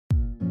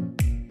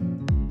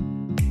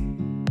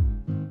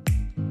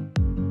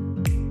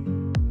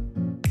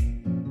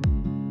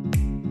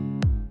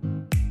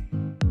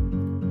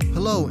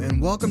Hello,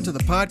 and welcome to the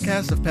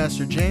podcast of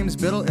Pastor James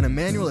Biddle and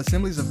Emmanuel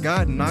Assemblies of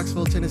God in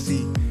Knoxville,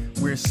 Tennessee.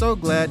 We're so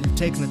glad you've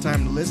taken the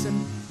time to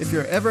listen. If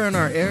you're ever in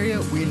our area,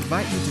 we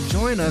invite you to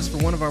join us for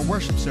one of our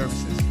worship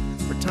services.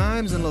 For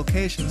times and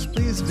locations,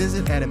 please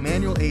visit at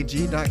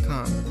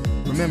emmanuelag.com.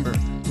 Remember,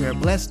 we are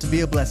blessed to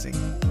be a blessing.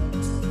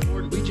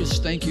 Lord, we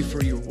just thank you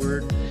for your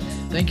word.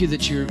 Thank you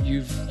that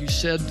you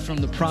said from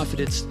the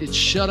prophet, it's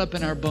shut up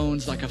in our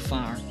bones like a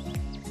fire.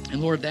 And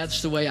Lord,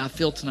 that's the way I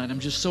feel tonight. I'm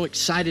just so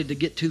excited to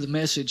get to the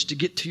message, to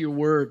get to your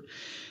word,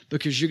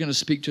 because you're going to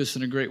speak to us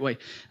in a great way.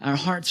 Our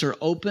hearts are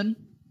open.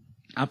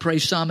 I pray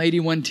Psalm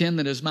 81:10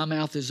 that as my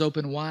mouth is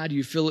open wide,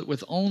 you fill it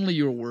with only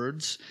your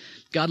words.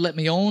 God, let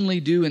me only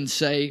do and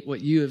say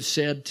what you have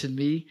said to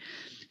me.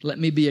 Let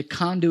me be a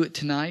conduit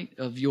tonight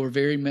of your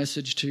very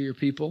message to your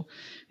people.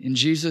 In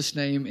Jesus'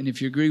 name, and if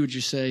you agree, would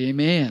you say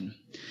amen?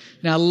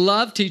 Now, I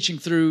love teaching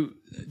through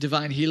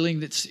divine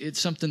healing. It's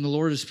something the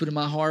Lord has put in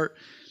my heart.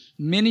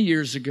 Many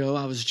years ago,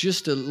 I was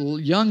just a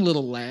young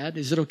little lad.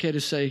 Is it okay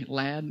to say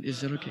lad?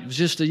 Is it okay? I was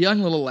just a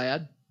young little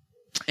lad,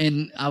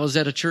 and I was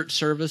at a church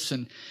service,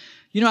 and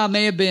I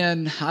may have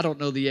been, I don't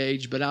know the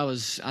age, but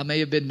I may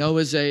have been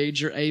Noah's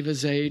age or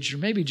Ava's age, or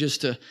maybe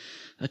just a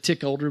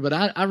tick older, but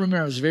I remember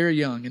I was very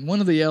young, and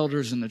one of the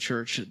elders in the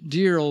church, a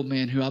dear old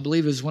man who I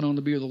believe has went on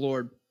to be with the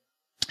Lord,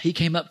 he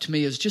came up to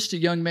me as just a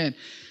young man,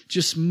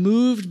 just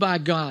moved by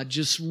God,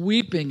 just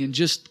weeping and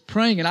just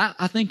praying. And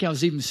I think I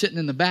was even sitting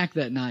in the back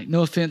that night.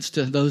 No offense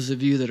to those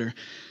of you that are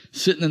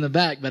sitting in the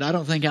back, but I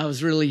don't think I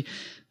was really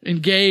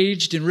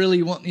engaged and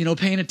really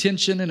paying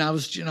attention. And I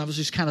was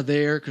just kind of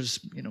there because,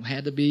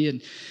 had to be.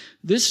 And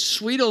this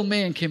sweet old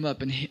man came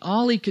up, and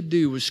all he could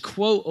do was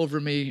quote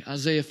over me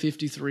Isaiah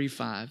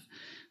 53:5,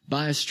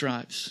 by his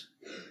stripes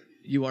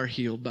you are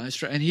healed, by his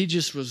stripes. And he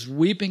just was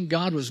weeping.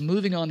 God was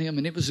moving on him,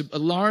 and it was a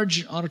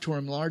large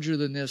auditorium, larger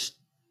than this.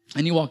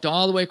 And he walked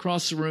all the way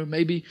across the room,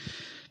 maybe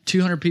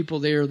 200 people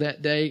there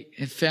that day,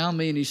 and found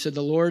me. And he said,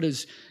 the Lord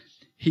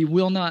He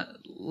will not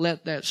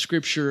let that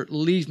scripture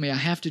leave me. I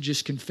have to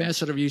just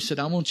confess it over you. He said,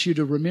 I want you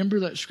to remember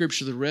that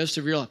scripture the rest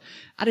of your life.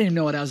 I didn't even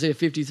know what Isaiah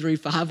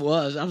 53:5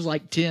 was. I was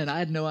like 10. I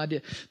had no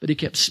idea. But he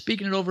kept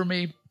speaking it over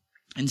me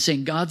and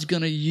saying, God's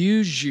going to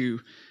use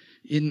you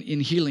in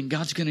healing.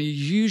 God's going to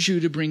use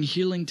you to bring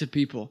healing to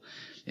people.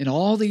 And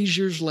all these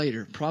years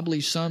later, probably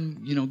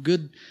some,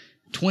 good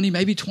 20,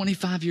 maybe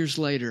 25 years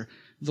later,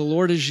 the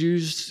Lord has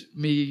used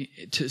me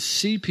to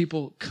see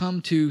people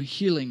come to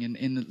healing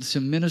and to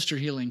minister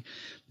healing.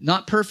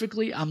 Not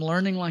perfectly, I'm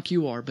learning like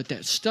you are, but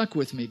that stuck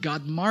with me.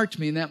 God marked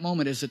me in that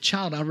moment as a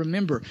child. I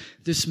remember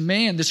this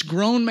man, this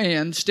grown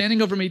man,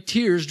 standing over me,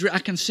 tears. I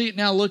can see it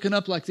now looking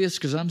up like this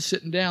because I'm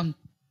sitting down,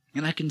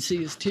 and I can see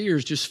his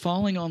tears just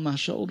falling on my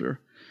shoulder.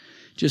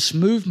 Just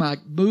moved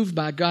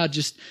by God,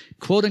 just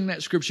quoting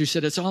that scripture. He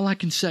said, it's all I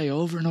can say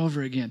over and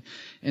over again.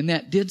 And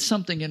that did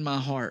something in my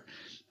heart.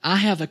 I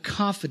have a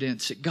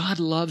confidence that God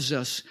loves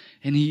us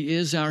and He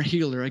is our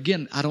healer.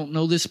 Again, I don't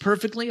know this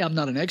perfectly. I'm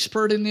not an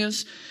expert in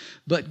this,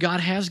 but God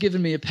has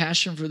given me a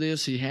passion for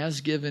this. He has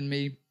given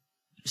me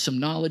some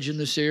knowledge in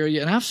this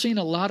area. And I've seen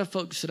a lot of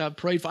folks that I've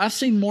prayed for. I've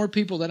seen more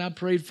people that I've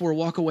prayed for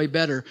walk away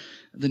better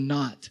than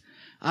not.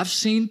 I've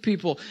seen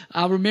people,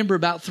 I remember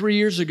about 3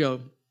 years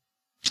ago,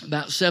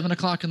 about 7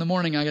 o'clock in the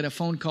morning, I got a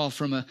phone call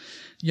from a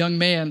young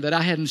man that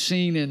I hadn't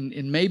seen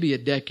in maybe a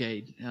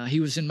decade.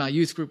 He was in my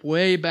youth group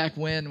way back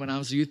when I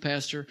was a youth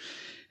pastor.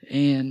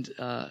 And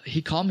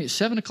he called me at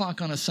 7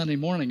 o'clock on a Sunday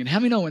morning. And how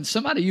many know when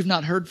somebody you've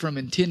not heard from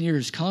in 10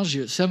 years calls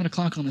you at 7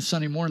 o'clock on a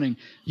Sunday morning,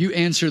 you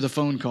answer the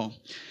phone call.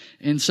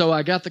 And so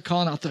I got the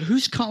call, and I thought,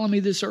 who's calling me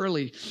this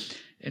early?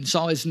 And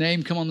saw his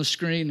name come on the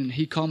screen, and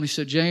he called me and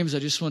said, James, I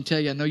just want to tell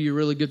you, I know you're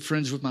really good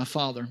friends with my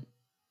father,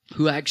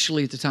 who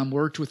actually at the time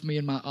worked with me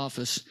in my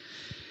office.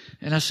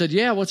 And I said,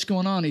 yeah, what's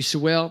going on? He said,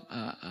 well,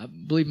 I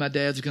believe my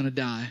dad's going to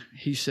die.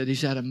 He said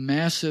he's had a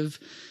massive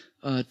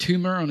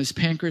tumor on his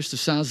pancreas the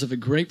size of a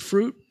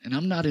grapefruit. And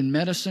I'm not in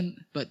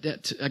medicine, but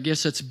I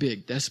guess that's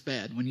big. That's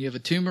bad. When you have a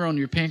tumor on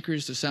your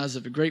pancreas the size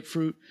of a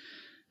grapefruit,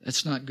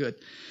 that's not good.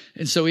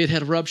 And so it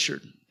had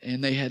ruptured,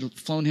 and they had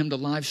flown him to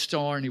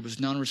LifeStar, and he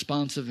was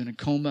non-responsive in a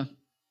coma.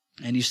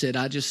 And he said,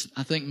 I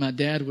think my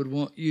dad would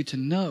want you to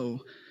know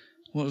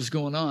what was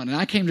going on. And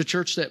I came to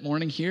church that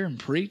morning here and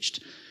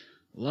preached,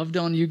 loved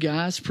on you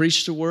guys,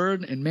 preached the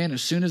word, and man,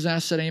 as soon as I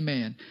said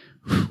amen,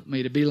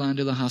 made a beeline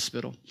to the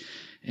hospital.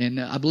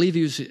 And I believe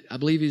he was at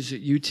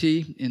UT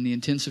in the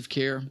intensive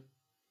care.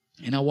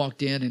 And I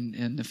walked in,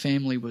 and the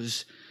family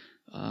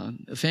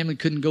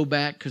couldn't go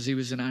back because he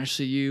was in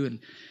ICU. And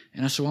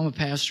I said, well, I'm a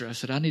pastor. I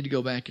said, I need to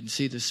go back and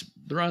see this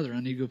brother. I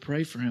need to go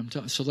pray for him.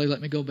 So they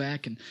let me go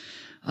back. And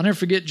I'll never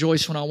forget,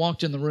 Joyce, when I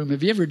walked in the room,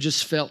 have you ever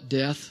just felt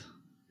death?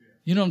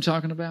 You know what I'm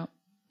talking about?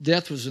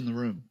 Death was in the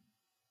room.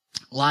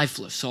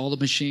 Lifeless. All the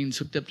machines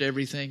hooked up to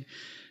everything.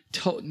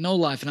 No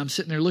life. And I'm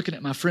sitting there looking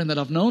at my friend that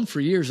I've known for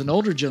years, an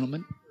older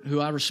gentleman who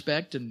I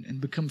respect and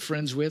become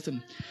friends with.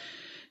 And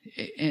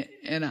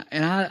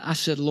I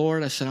said,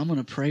 Lord, I'm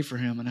going to pray for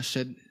him. And I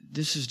said,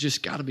 this has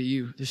just got to be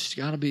you. This has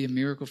got to be a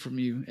miracle from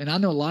you. And I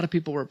know a lot of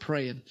people were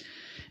praying.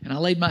 And I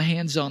laid my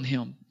hands on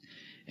him.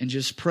 and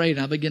just prayed.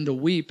 I began to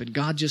weep, and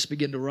God just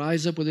began to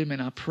rise up with him,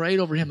 and I prayed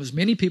over him, as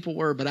many people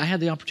were, but I had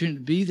the opportunity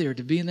to be there,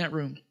 to be in that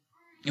room.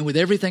 And with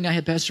everything I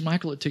had, Pastor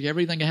Michael, it took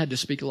everything I had to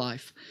speak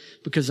life,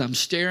 because I'm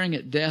staring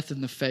at death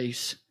in the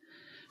face,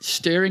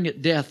 staring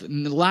at death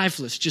and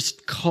lifeless,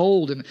 just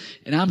cold, and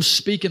I'm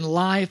speaking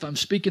life. I'm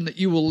speaking that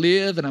you will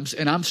live, and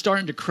I'm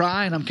starting to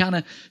cry, and I'm kind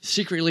of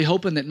secretly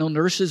hoping that no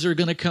nurses are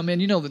going to come in.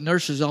 You know that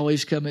nurses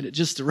always come in at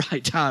just the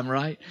right time,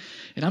 right?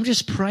 And I'm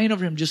just praying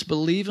over him, just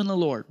believing the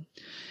Lord.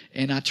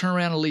 And I turn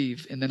around and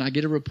leave, and then I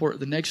get a report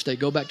the next day,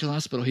 go back to the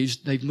hospital.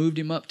 They've moved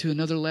him up to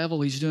another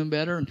level. He's doing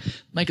better. And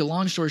make a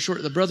long story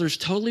short, the brother's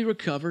totally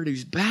recovered.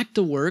 He's back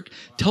to work,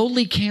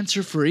 totally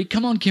cancer-free.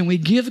 Come on, can we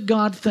give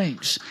God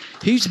thanks?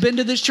 He's been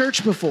to this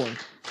church before.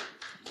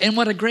 And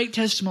what a great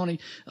testimony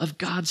of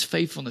God's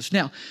faithfulness.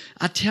 Now,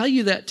 I tell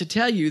you that to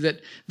tell you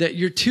that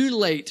you're too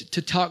late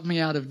to talk me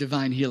out of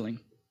divine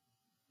healing.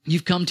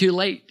 You've come too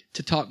late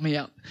to talk me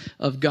out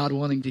of God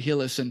wanting to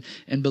heal us and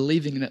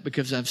believing in that,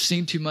 because I've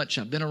seen too much.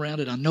 I've been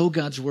around it. I know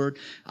God's word.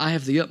 I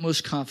have the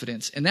utmost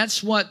confidence. And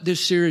that's what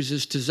this series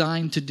is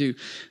designed to do.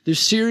 This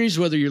series,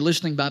 whether you're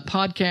listening by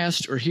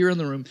podcast or here in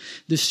the room,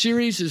 this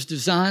series is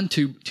designed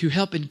to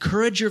help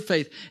encourage your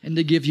faith and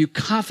to give you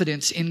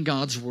confidence in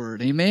God's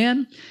word.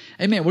 Amen?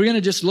 Amen. We're going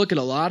to just look at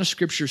a lot of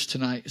scriptures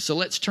tonight. So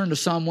let's turn to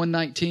Psalm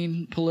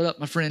 119. Pull it up,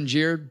 my friend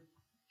Jared.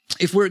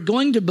 If we're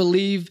going to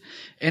believe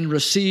and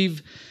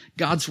receive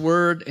God's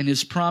word and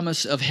his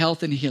promise of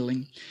health and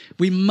healing,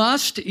 we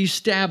must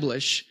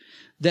establish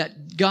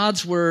that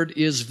God's word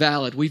is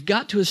valid. We've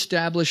got to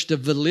establish the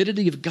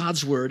validity of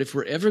God's word if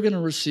we're ever going to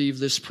receive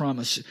this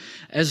promise.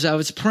 As I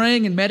was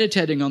praying and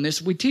meditating on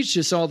this, we teach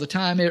this all the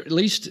time, at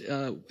least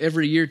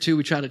every year or two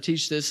we try to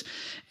teach this,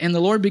 and the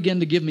Lord began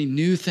to give me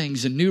new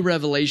things, a new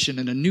revelation,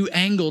 and a new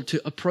angle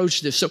to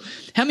approach this. So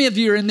how many of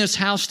you are in this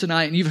house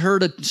tonight and you've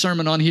heard a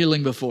sermon on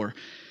healing before?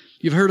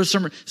 You've heard a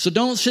sermon. So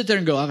don't sit there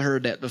and go, I've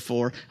heard that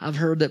before. I've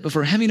heard that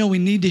before. How many know we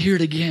need to hear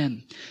it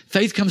again?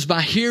 Faith comes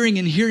by hearing,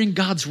 and hearing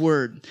God's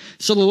word.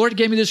 So the Lord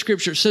gave me this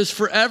scripture. It says,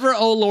 forever,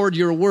 O Lord,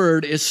 your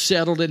word is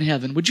settled in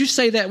heaven. Would you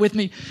say that with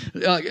me?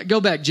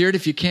 Go back, Jared,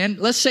 if you can.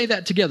 Let's say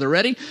that together.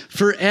 Ready?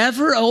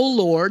 Forever, O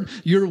Lord,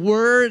 your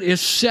word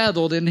is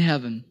settled in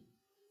heaven.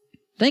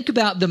 Think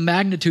about the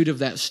magnitude of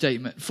that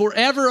statement.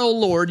 Forever, O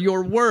Lord,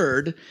 your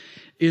word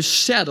is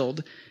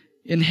settled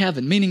in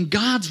heaven. Meaning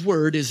God's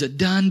word is a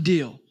done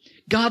deal.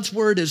 God's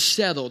word is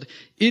settled.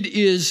 It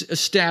is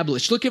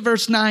established. Look at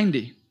verse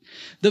 90.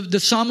 The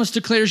psalmist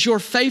declares, your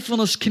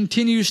faithfulness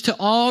continues to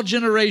all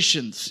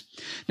generations.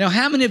 Now,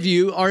 how many of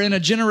you are in a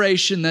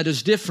generation that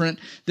is different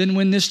than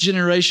when this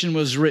generation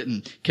was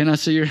written? Can I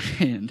see your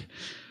hand?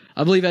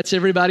 I believe that's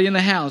everybody in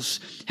the house.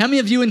 How many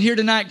of you in here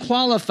tonight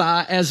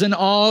qualify as an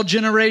all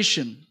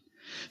generation?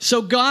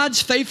 So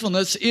God's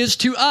faithfulness is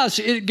to us.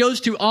 It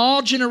goes to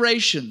all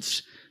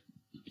generations.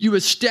 You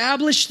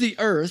establish the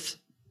earth,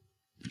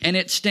 and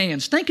it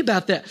stands. Think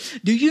about that.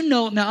 Do you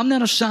know, now I'm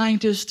not a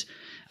scientist.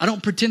 I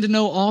don't pretend to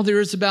know all there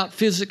is about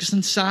physics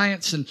and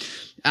science and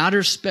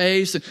outer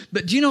space.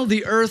 But do you know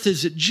the earth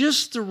is at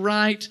just the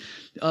right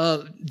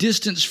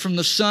distance from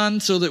the sun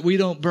so that we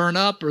don't burn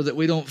up or that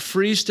we don't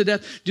freeze to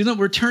death? Do you know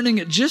we're turning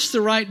at just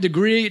the right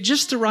degree,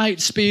 just the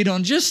right speed,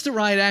 on just the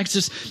right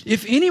axis?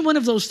 If any one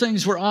of those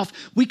things were off,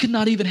 we could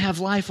not even have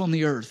life on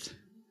the earth.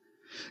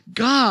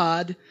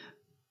 God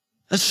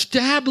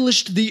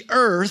established the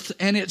earth,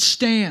 and it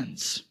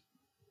stands.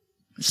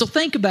 So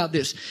think about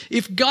this.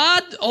 If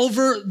God,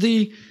 over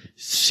the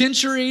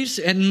centuries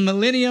and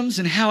millenniums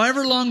and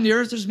however long the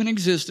earth has been in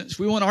existence,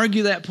 we won't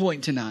argue that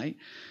point tonight,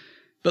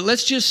 but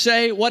let's just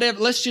say,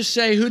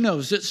 who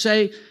knows, let's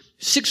say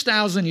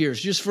 6,000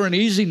 years, just for an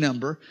easy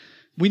number.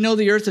 We know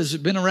the earth has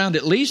been around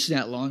at least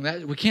that long.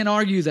 We can't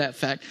argue that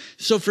fact.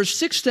 So for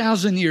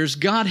 6,000 years,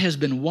 God has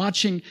been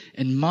watching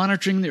and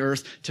monitoring the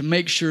earth to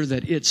make sure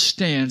that it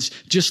stands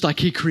just like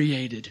he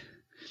created.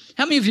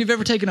 How many of you have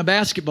ever taken a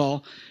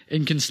basketball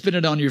and can spin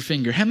it on your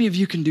finger? How many of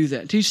you can do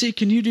that? TC,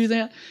 can you do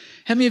that?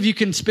 How many of you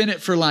can spin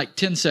it for like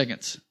 10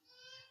 seconds?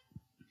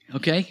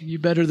 Okay, you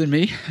better than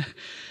me.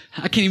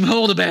 I can't even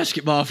hold a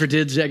basketball for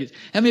 10 seconds.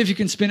 How many of you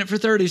can spin it for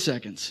 30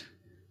 seconds?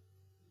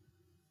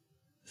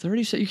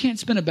 30 seconds? You can't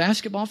spin a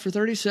basketball for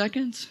 30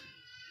 seconds?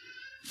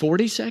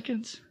 40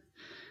 seconds?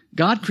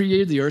 God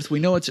created the earth. We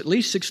know it's at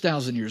least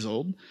 6,000 years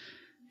old,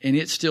 and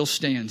it still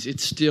stands.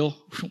 It's still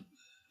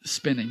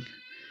spinning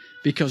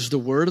because the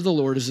word of the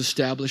Lord is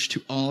established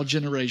to all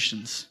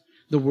generations.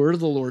 The word of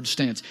the Lord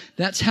stands.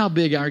 That's how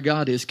big our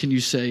God is. Can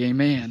you say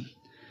amen?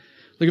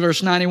 Look at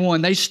verse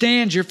 91. They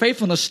stand, your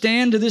faithfulness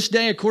stand to this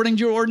day according to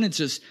your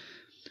ordinances.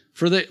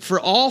 For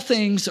all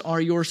things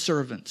are your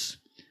servants.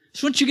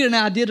 So once you get an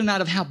idea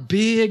tonight of how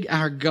big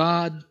our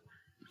God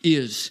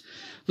is,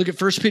 look at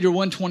 1 Peter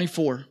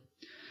 1:24.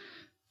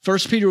 1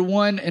 Peter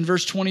 1 and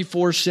verse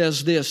 24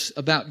 says this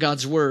about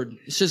God's word.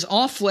 It says,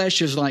 all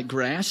flesh is like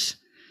grass,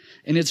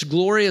 and its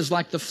glory is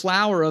like the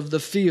flower of the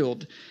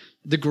field.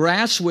 The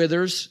grass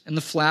withers and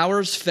the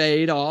flowers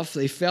fade off.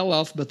 They fell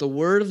off, but the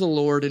word of the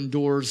Lord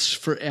endures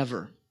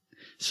forever.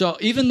 So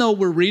even though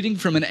we're reading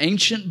from an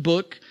ancient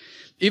book,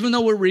 Even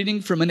though we're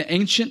reading from an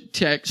ancient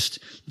text,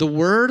 the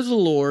word of the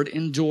Lord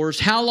endures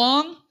how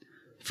long?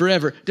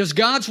 Forever. Does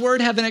God's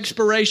word have an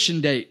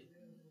expiration date?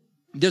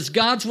 Does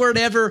God's word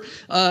ever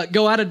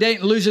go out of date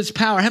and lose its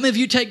power? How many of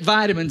you take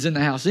vitamins in the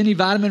house? Any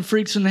vitamin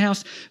freaks in the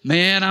house?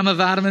 Man, I'm a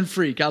vitamin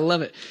freak. I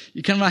love it.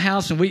 You come to my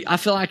house and I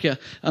feel like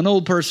an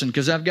old person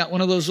because I've got one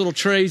of those little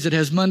trays that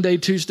has Monday,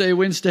 Tuesday,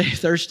 Wednesday,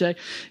 Thursday.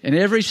 And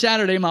every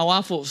Saturday, my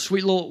wife will,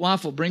 sweet little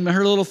wife will bring me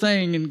her little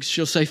thing and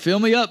she'll say, fill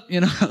me up,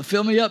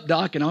 fill me up,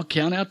 Doc. And I'll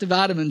count out the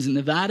vitamins and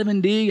the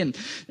vitamin D. And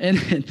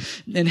how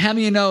many of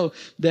you know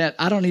that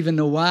I don't even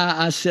know why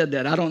I said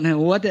that. I don't know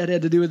what that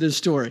had to do with this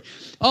story.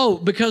 Oh,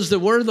 because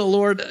the word of the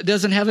Lord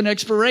doesn't have an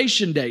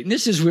expiration date. And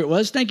this is where it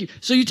was. Thank you.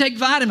 So you take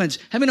vitamins.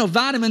 How many know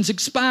vitamins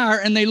expire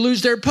and they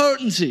lose their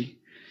potency?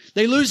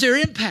 They lose their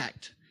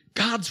impact.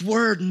 God's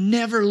word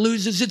never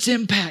loses its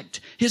impact.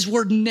 His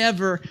word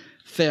never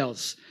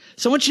fails.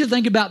 So I want you to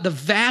think about the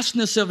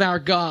vastness of our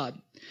God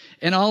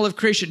and all of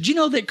creation. Do you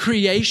know that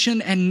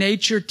creation and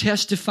nature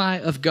testify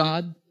of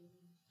God?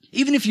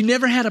 Even if you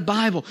never had a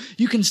Bible,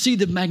 you can see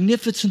the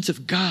magnificence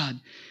of God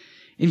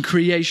in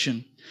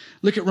creation.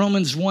 Look at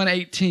Romans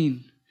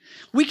 1:18.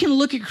 We can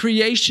look at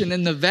creation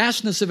and the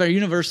vastness of our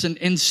universe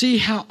and see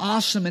how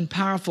awesome and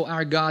powerful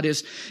our God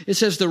is. It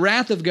says, the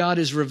wrath of God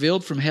is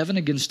revealed from heaven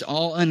against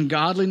all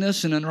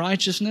ungodliness and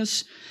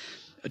unrighteousness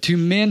to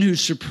men who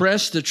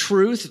suppress the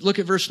truth. Look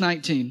at verse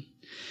 19.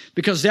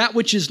 Because that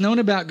which is known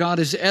about God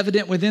is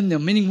evident within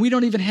them, meaning we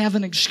don't even have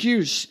an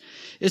excuse.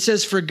 It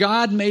says, for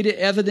God made it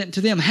evident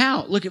to them.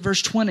 How? Look at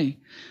verse 20.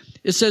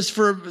 It says,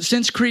 for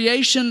since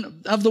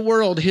creation of the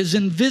world, his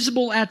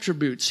invisible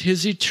attributes,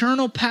 his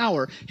eternal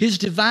power, his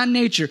divine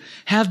nature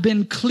have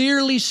been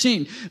clearly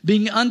seen,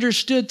 being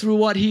understood through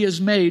what he has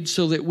made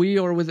so that we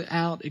are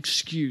without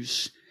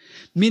excuse.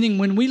 Meaning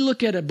when we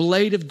look at a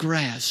blade of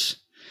grass,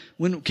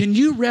 can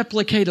you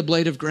replicate a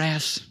blade of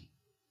grass?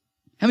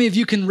 How many of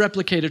you can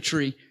replicate a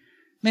tree?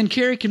 Man,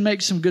 Kerry can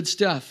make some good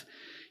stuff.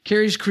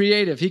 Kerry's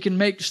creative. He can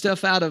make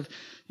stuff out of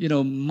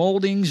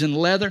moldings and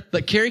leather.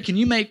 But Kerry, can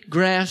you make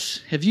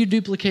grass? Have you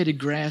duplicated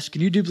grass?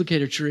 Can you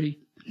duplicate a tree?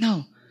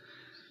 No.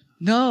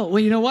 Well,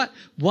 you know what?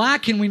 Why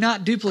can we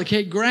not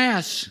duplicate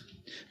grass?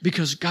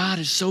 Because God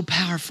is so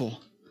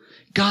powerful.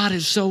 God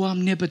is so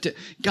omnipotent.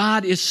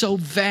 God is so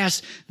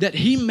vast that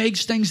he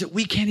makes things that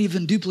we can't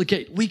even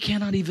duplicate. We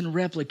cannot even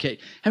replicate.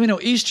 How many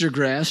know Easter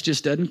grass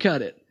just doesn't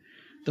cut it?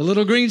 The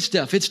little green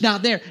stuff, it's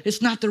not there.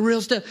 It's not the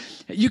real stuff.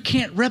 You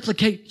can't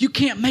replicate. You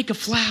can't make a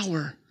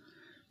flower.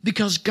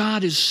 Because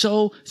God is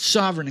so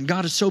sovereign and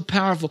God is so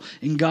powerful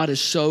and God is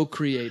so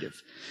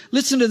creative.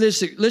 Listen to this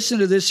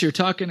here,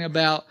 talking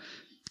about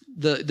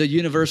the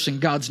universe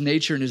and God's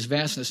nature and his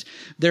vastness.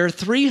 There are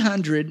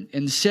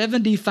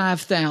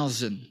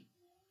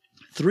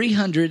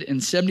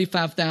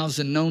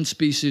 375,000 known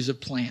species of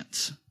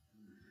plants.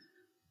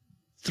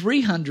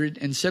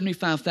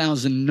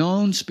 375,000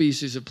 known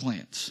species of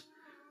plants.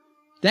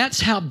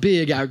 That's how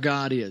big our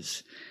God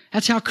is.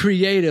 That's how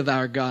creative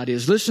our God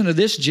is. Listen to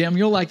this, Jim.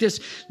 You'll like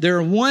this. There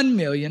are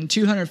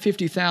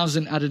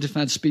 1,250,000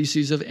 identified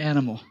species of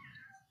animal.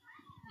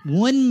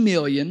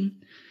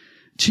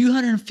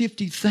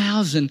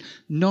 1,250,000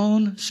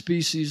 known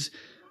species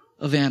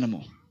of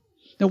animal.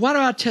 Now, why do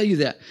I tell you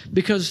that?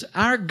 Because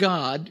our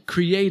God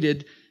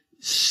created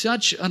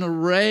such an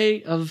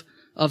array of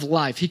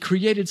life. He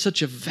created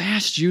such a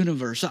vast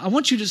universe. I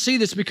want you to see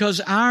this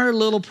because our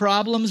little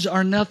problems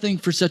are nothing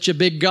for such a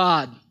big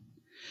God.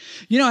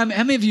 How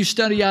many of you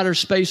study outer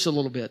space a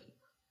little bit?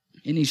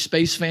 Any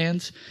space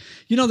fans?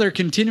 They're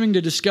continuing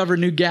to discover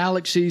new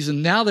galaxies,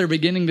 and now they're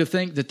beginning to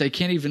think that they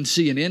can't even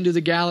see an end to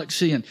the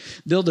galaxy, and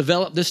they'll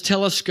develop this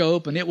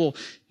telescope, and it will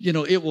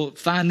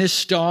find this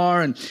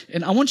star. And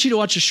I want you to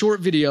watch a short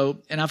video,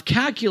 and I've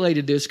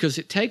calculated this because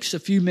it takes a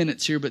few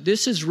minutes here, but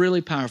this is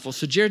really powerful.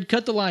 So, Jared,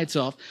 cut the lights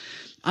off.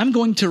 I'm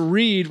going to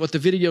read what the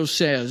video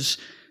says,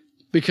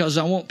 because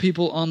I want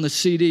people on the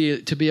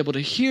CD to be able to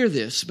hear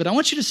this. But I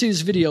want you to see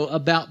this video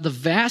about the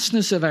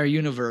vastness of our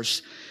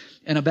universe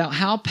and about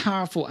how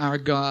powerful our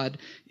God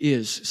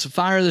is. So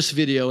fire this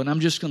video, and I'm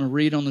just going to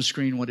read on the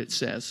screen what it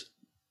says.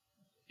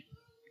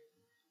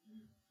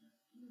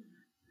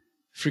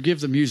 Forgive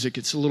the music.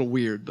 It's a little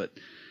weird, but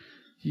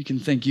you can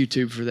thank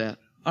YouTube for that.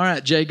 All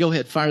right, Jay, go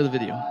ahead. Fire the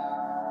video.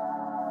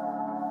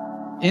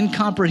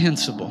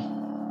 Incomprehensible.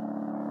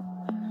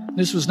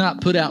 This was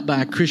not put out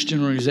by a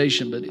Christian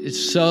organization, but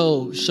it's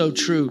so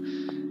true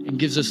and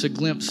gives us a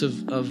glimpse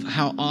of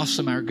how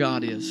awesome our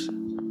God is.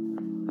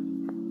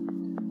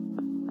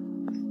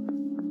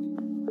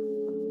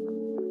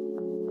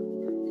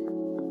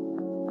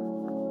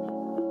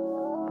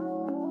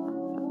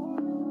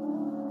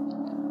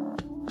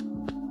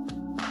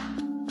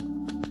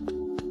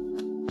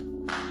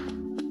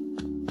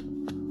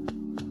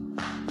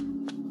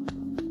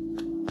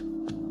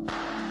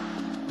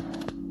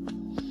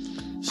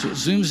 So it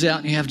zooms out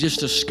and you have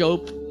just a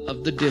scope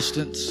of the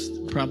distance,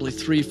 probably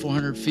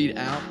 300-400 feet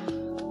out.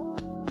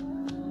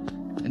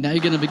 And And now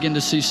you're going to begin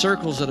to see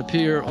circles that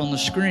appear on the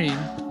screen,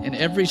 and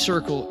every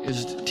circle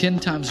is 10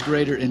 times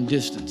greater in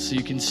distance. So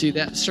you can see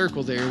that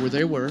circle there where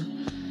they were.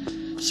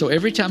 So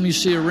every time you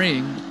see a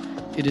ring,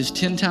 it is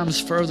 10 times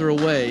further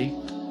away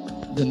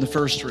than the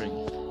first ring.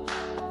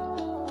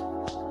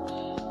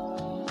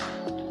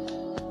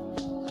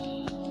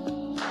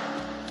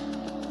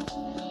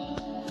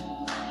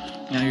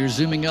 Now you're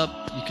zooming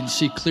up. You can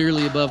see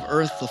clearly above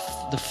Earth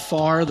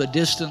the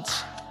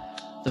distance,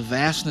 the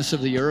vastness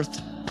of the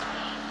earth.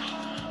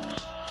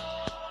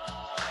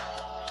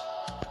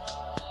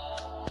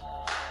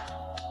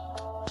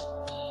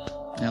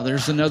 Now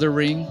there's another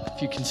ring,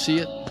 if you can see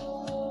it.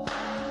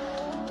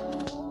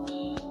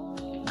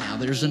 Now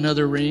there's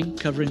another ring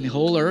covering the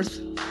whole earth.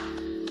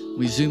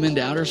 We zoom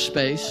into outer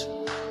space.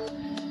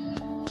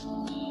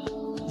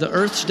 The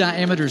earth's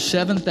diameter is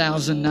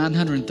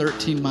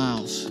 7,913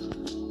 miles.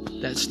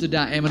 That's the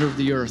diameter of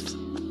the earth.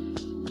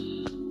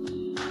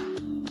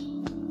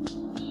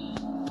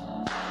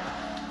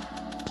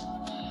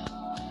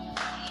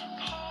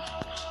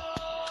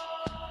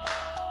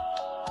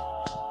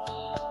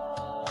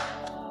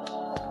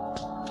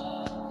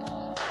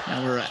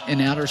 Now we're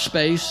in outer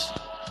space.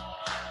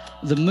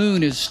 The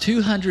moon is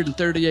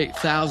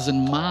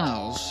 238,000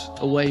 miles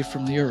away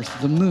from the earth.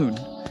 The moon,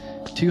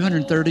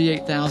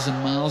 238,000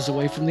 miles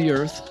away from the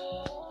earth.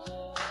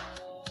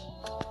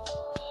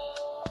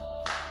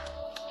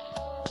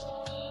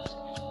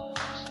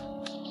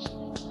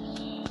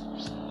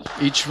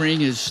 Each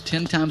ring is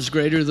 10 times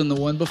greater than the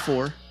one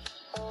before.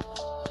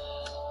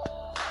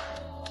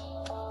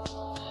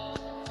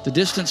 The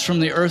distance from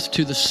the earth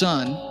to the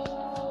sun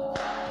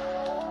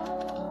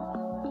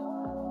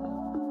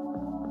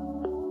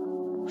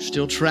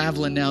still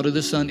traveling now to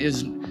the sun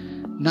is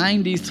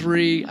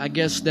 93, I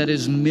guess that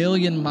is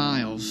million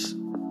miles.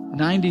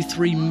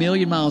 93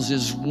 million miles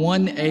is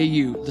 1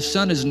 AU. The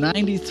sun is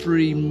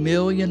 93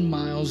 million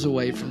miles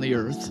away from the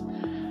earth.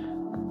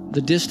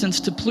 The distance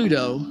to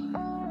Pluto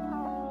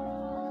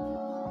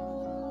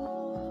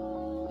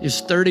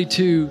is 3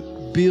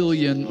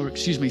 billion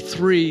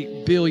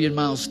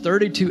miles.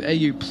 32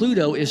 AU.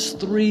 Pluto is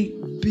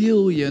 3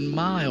 billion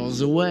miles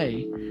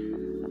away.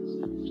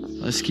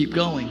 Let's keep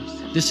going.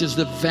 This is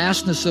the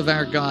vastness of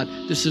our God.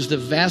 This is the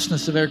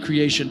vastness of our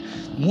creation.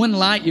 1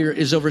 light year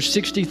is over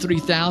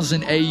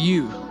 63,000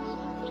 AU.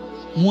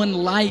 1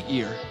 light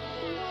year.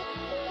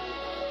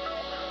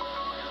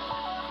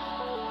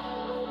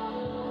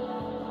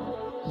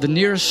 The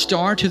nearest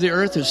star to the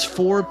earth is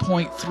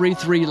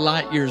 4.33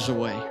 light years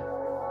away.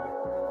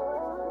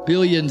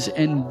 Billions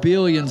and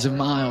billions of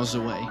miles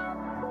away.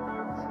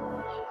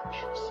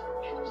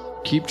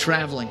 Keep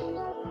traveling.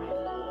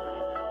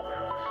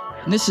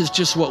 And this is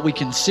just what we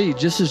can see.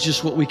 This is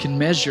just what we can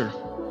measure.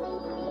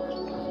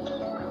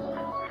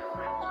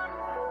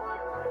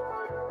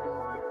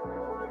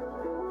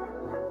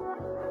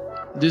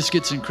 This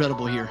gets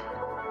incredible here.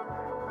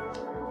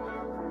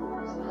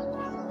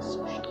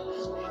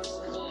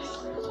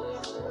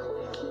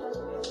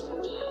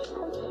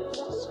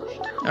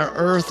 Our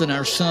earth and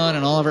our sun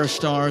and all of our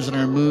stars and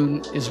our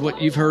moon is what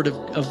you've heard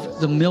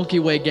of the Milky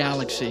Way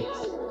galaxy.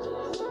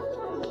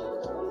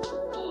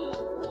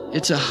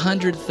 It's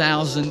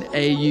 100,000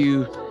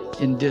 AU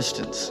in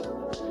distance.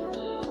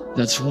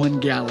 That's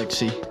 1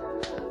 galaxy.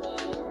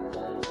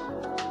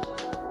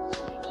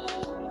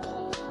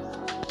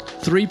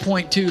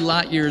 3.2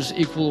 light years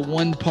equal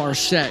 1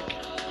 parsec.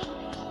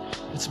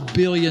 It's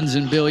billions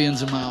and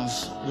billions of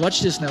miles.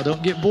 Watch this now.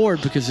 Don't get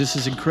bored because this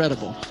is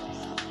incredible.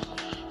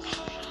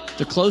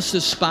 The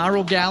closest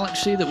spiral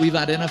galaxy that we've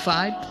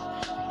identified,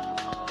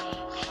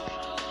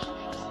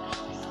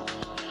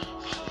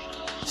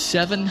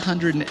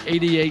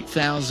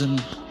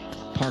 788,000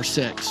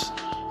 parsecs.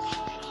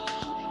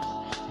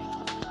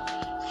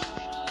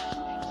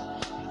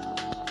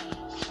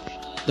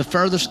 The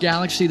furthest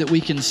galaxy that we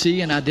can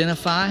see and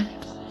identify,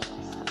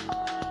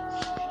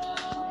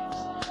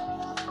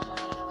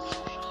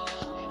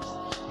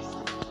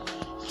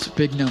 it's a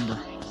big number.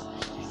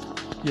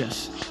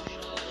 Yes.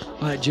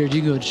 All right, Jared, you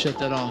can go ahead and shut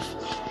that off.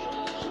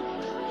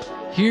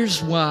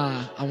 Here's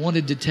why I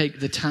wanted to take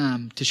the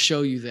time to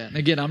show you that. And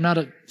again, I'm not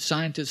a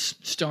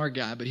scientist star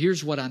guy, but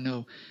here's what I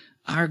know.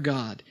 Our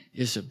God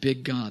is a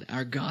big God.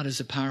 Our God is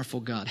a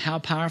powerful God. How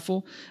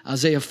powerful?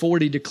 Isaiah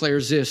 40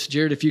 declares this.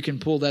 Jared, if you can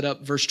pull that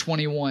up, verse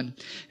 21.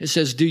 It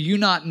says, "Do you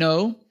not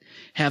know?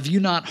 Have you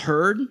not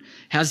heard?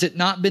 Has it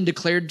not been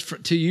declared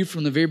to you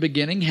from the very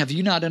beginning? Have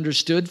you not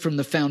understood from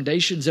the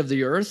foundations of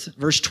the earth?"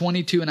 Verse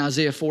 22 in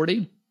Isaiah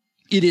 40.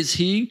 "It is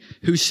He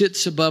who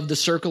sits above the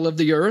circle of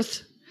the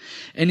earth,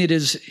 and it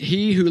is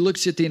He who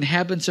looks at the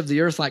inhabitants of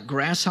the earth like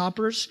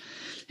grasshoppers,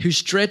 who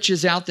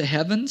stretches out the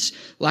heavens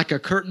like a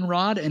curtain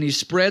rod, and He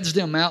spreads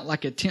them out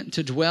like a tent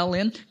to dwell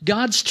in."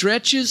 God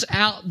stretches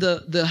out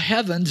the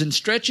heavens and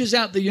stretches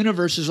out the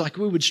universes like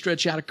we would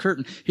stretch out a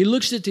curtain. He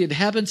looks at the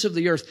inhabitants of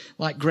the earth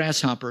like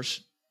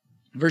grasshoppers.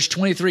 Verse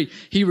 23,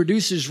 "He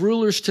reduces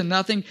rulers to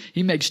nothing.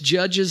 He makes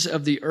judges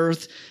of the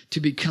earth to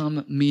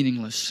become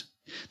meaningless."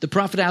 The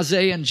prophet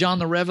Isaiah and John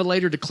the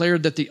Revelator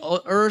declared that the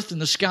earth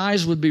and the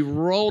skies would be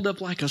rolled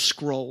up like a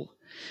scroll.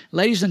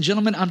 Ladies and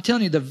gentlemen, I'm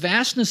telling you, the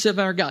vastness of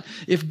our God.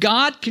 If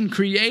God can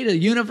create a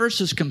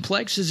universe as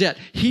complex as that,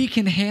 He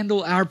can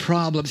handle our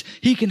problems.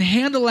 He can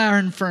handle our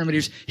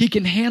infirmities. He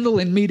can handle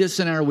and meet us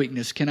in our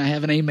weakness. Can I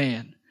have an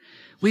amen?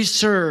 We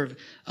serve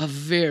a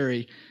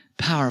very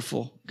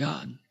powerful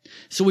God.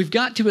 So we've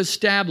got to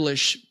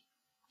establish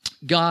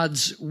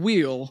God's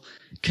will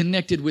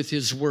connected with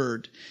His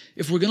Word.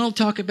 If we're going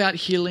to talk about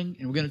healing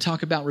and we're going to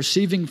talk about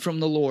receiving from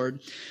the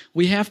Lord,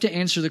 we have to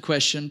answer the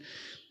question,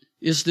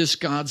 is this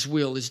God's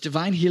will? Is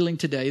divine healing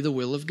today the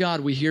will of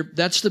God? We hear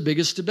that's the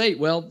biggest debate.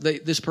 Well,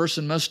 this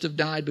person must have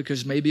died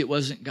because maybe it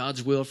wasn't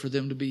God's will for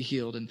them to be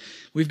healed. And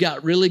we've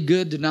got really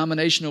good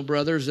denominational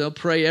brothers. They'll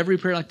pray every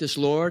prayer like this.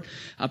 Lord,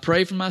 I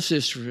pray for my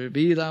sister,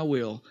 be thy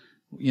will,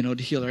 to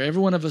heal her.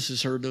 Every one of us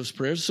has heard those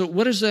prayers. So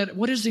what is that?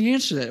 What is the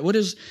answer to that? What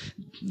is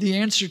the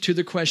answer to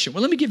the question?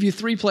 Well, let me give you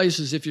 3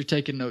 places if you're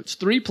taking notes.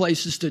 3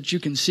 places that you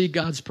can see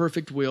God's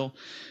perfect will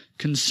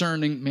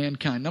concerning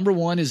mankind. Number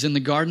 1 is in the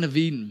Garden of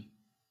Eden.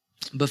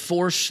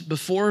 Before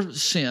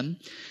sin,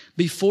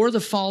 before the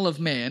fall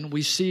of man,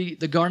 we see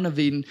the Garden of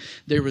Eden,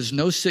 there was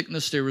no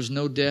sickness, there was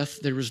no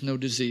death, there was no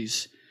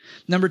disease.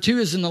 Number 2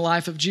 is in the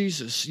life of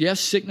Jesus. Yes,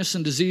 sickness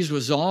and disease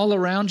was all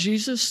around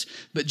Jesus,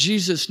 but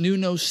Jesus knew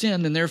no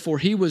sin, and therefore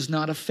He was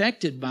not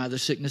affected by the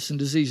sickness and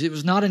disease. It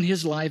was not in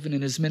His life and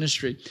in His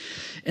ministry.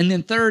 And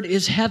then 3rd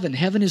is heaven.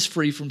 Heaven is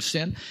free from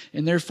sin,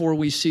 and therefore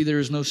we see there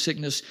is no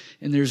sickness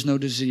and there is no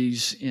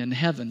disease in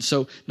heaven.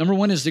 So number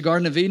 1 is the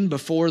Garden of Eden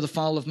before the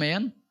fall of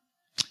man.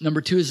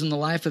 Number 2 is in the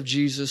life of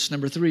Jesus.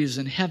 Number 3 is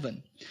in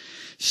heaven.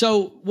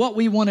 So what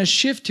we want to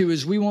shift to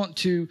is we want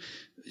to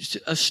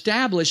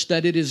establish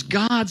that it is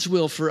God's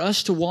will for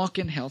us to walk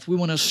in health. We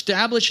want to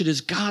establish it is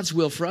God's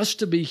will for us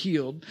to be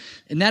healed,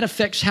 and that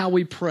affects how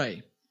we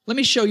pray. Let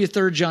me show you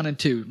 3 John and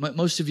 2.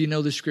 Most of you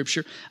know the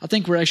scripture. I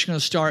think we're actually going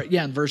to start,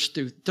 in verse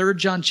 2. 3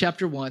 John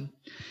chapter 1,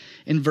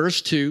 in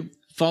verse 2.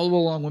 Follow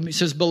along with me. It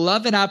says,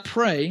 Beloved, I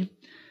pray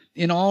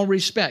in all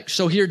respects.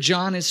 So here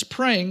John is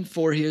praying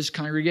for his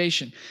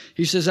congregation.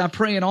 He says, I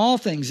pray in all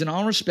things, in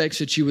all respects,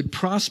 that you would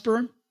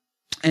prosper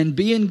and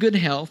be in good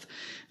health,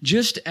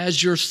 just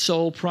as your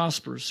soul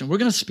prospers. And we're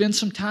going to spend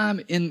some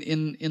time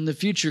in the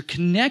future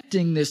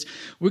connecting this.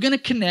 We're going to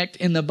connect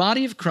in the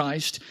body of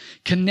Christ,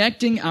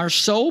 connecting our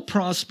soul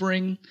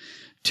prospering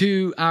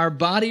to our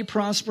body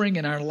prospering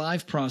and our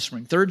life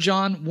prospering. 3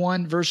 John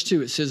 1, verse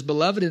 2, it says,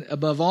 Beloved,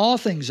 above all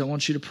things, I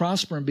want you to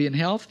prosper and be in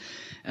health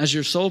as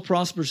your soul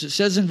prospers. It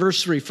says in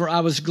verse 3, For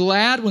I was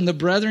glad when the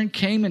brethren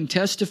came and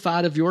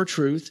testified of your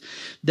truth.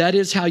 That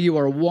is how you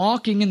are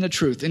walking in the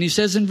truth. And he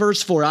says in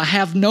verse 4, I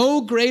have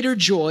no greater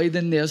joy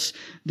than this,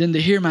 than to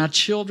hear my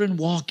children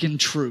walk in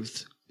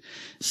truth.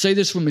 Say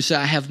this with me. Say,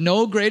 I have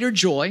no greater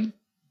joy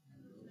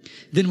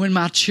than when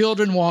my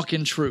children walk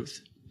in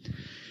truth.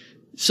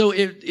 So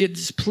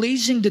it's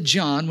pleasing to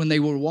John when they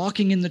were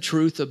walking in the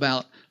truth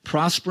about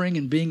prospering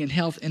and being in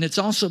health, and it's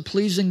also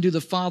pleasing to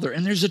the Father.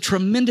 And there's a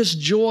tremendous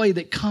joy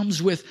that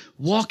comes with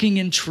walking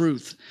in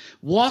truth,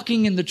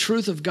 walking in the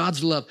truth of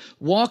God's love,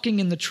 walking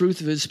in the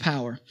truth of His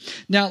power.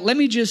 Now, let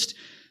me just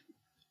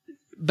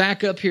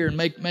back up here and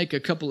make a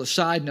couple of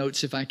side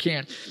notes if I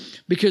can,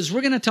 because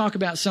we're going to talk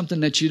about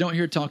something that you don't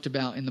hear talked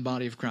about in the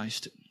body of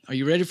Christ. Are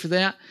you ready for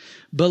that?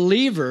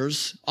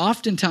 Believers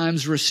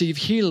oftentimes receive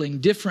healing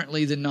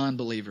differently than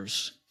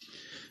non-believers.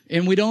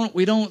 And we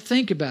don't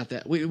think about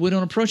that. We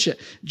don't approach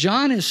it.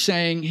 John is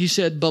saying, he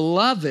said,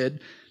 Beloved,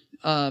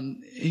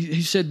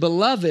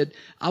 Beloved,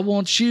 I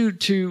want you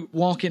to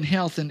walk in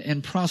health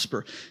and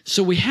prosper.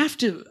 So we have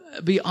to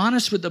be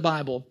honest with the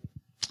Bible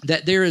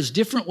that there is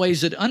different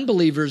ways that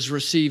unbelievers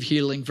receive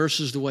healing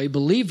versus the way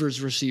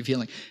believers receive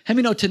healing. How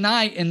many know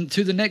tonight and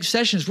through the next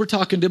sessions, we're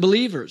talking to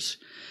believers.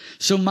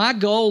 So my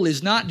goal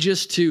is not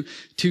just to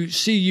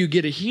see you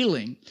get a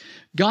healing.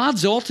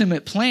 God's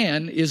ultimate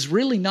plan is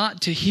really not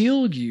to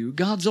heal you.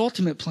 God's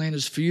ultimate plan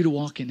is for you to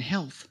walk in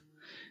health.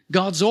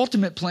 God's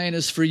ultimate plan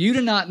is for you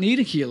to not need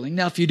a healing.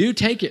 Now, if you do,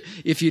 take it.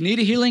 If you need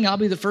a healing, I'll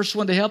be the first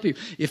one to help you.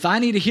 If I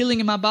need a healing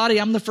in my body,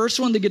 I'm the first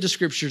one to get the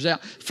scriptures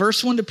out.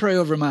 First one to pray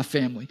over my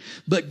family.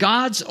 But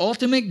God's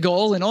ultimate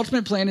goal and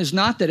ultimate plan is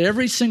not that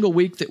every single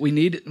week that we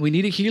need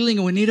a healing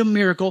and we need a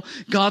miracle.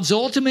 God's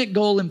ultimate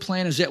goal and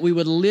plan is that we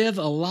would live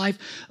a life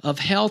of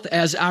health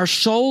as our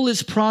soul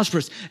is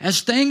prosperous,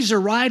 as things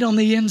are right on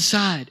the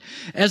inside,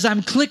 as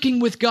I'm clicking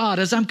with God,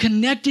 as I'm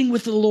connecting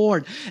with the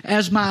Lord,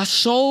 as my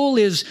soul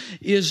is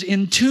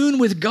in tune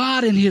with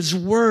God and His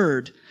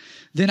Word,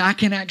 then I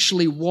can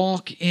actually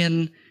walk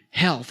in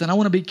health. And I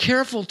want to be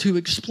careful to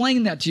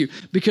explain that to you,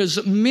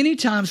 because many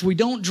times we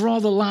don't draw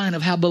the line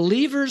of how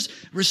believers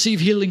receive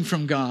healing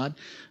from God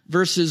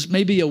versus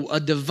maybe a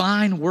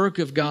divine work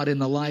of God in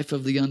the life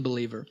of the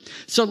unbeliever.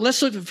 So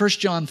let's look at 1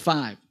 John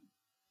 5.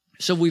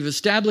 So we've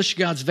established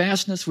God's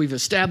vastness. We've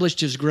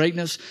established His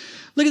greatness.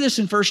 Look at this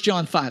in 1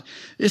 John 5.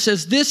 It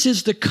says, this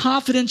is the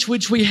confidence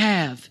which we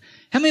have.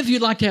 How many of you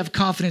like to have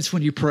confidence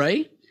when you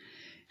pray?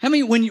 How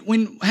many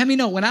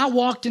know when I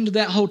walked into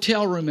that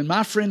hotel room and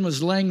my friend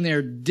was laying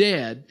there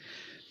dead,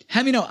 How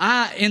many know,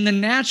 in the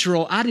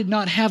natural, I did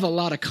not have a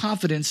lot of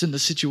confidence in the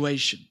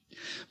situation.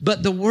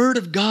 But the Word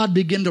of God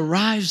began to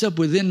rise up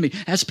within me.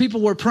 As people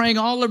were praying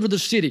all over the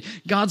city,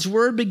 God's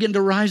Word began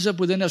to rise up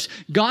within us.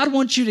 God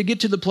wants you to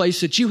get to the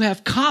place that you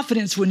have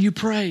confidence when you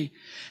pray.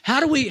 How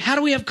do we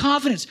have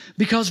confidence?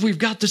 Because we've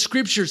got the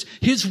Scriptures.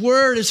 His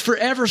Word is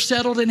forever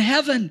settled in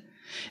heaven.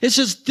 It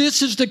says,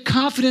 this is the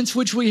confidence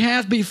which we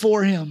have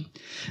before Him,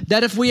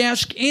 that if we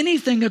ask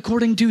anything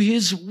according to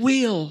His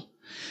will.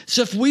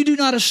 So if we do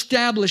not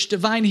establish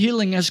divine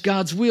healing as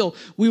God's will,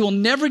 we will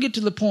never get to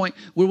the point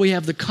where we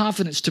have the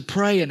confidence to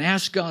pray and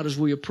ask God as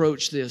we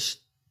approach this.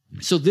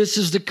 So this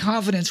is the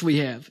confidence we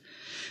have,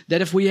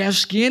 that if we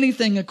ask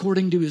anything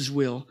according to His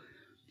will,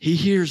 He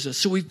hears us.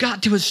 So we've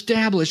got to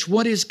establish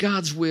what is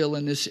God's will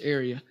in this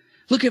area.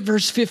 Look at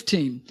verse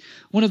 15,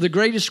 one of the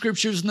greatest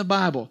scriptures in the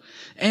Bible.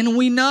 And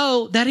we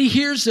know that He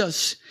hears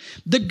us.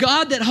 The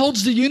God that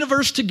holds the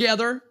universe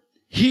together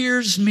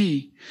hears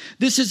me.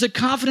 This is a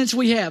confidence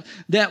we have,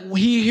 that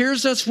He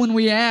hears us when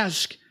we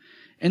ask,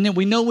 and that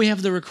we know we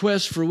have the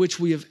request for which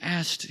we have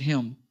asked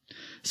Him.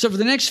 So for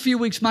the next few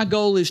weeks, my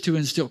goal is to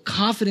instill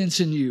confidence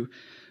in you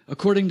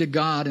according to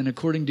God and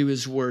according to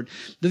His Word.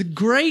 The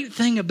great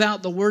thing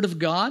about the Word of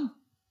God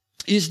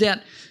is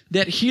that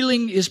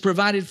healing is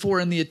provided for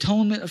in the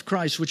atonement of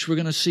Christ, which we're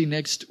going to see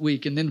next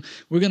week. And then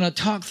we're going to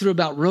talk through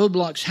about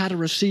roadblocks, how to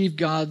receive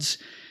God's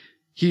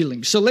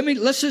healing. So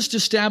let's just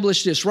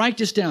establish this. Write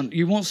this down.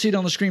 You won't see it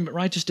on the screen, but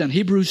write this down.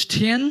 Hebrews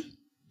 10,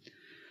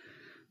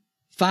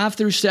 5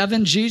 through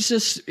 7.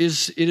 It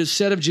is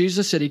said of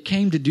Jesus that He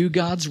came to do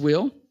God's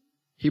will.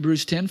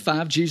 Hebrews 10,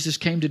 5, Jesus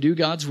came to do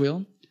God's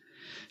will.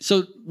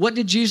 So what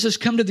did Jesus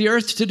come to the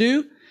earth to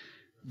do?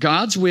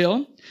 God's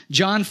will.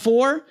 John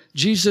 4,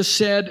 Jesus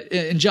said,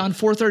 in John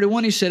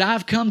 4:31, He said,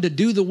 I've come to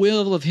do the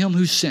will of Him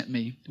who sent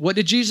me. What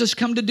did Jesus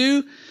come to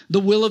do? The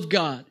will of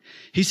God.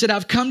 He said,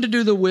 I've come to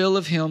do the will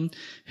of Him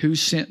who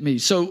sent me.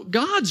 So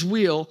God's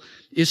will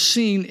is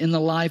seen in the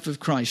life of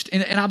Christ.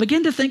 And I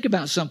began to think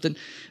about something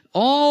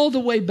all the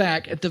way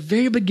back at the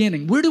very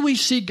beginning. Where do we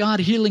see God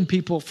healing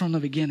people from the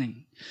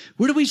beginning?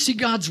 Where do we see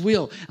God's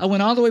will? I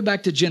went all the way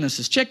back to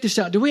Genesis. Check this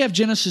out. Do we have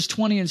Genesis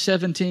 20 and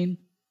 17?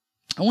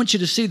 I want you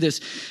to see this.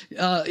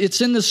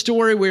 It's in the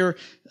story where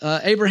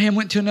Abraham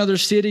went to another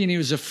city and he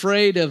was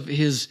afraid of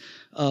his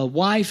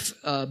wife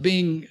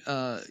being,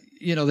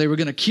 they were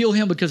going to kill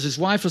him because his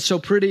wife was so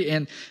pretty.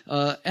 And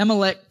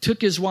Amalek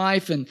took his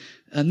wife, and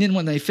then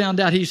when they found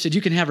out, he said,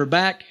 you can have her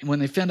back. And when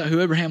they found out who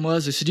Abraham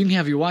was, they said, you can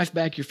have your wife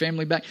back, your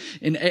family back.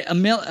 And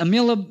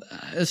Abimelech,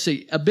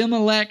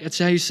 that's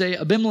how you say it.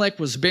 Abimelech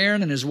was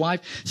barren and his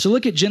wife. So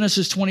look at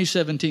Genesis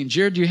 20:17.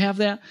 Jared, do you have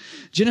that?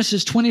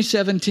 Genesis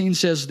 20:17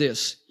 says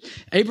this.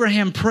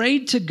 Abraham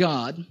prayed to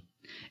God,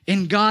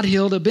 and God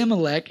healed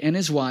Abimelech and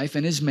his wife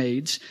and his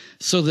maids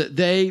so that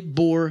they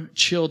bore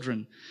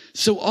children.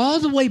 So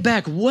all the way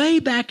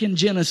back in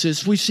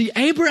Genesis, we see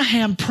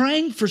Abraham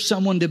praying for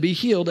someone to be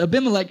healed,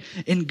 Abimelech,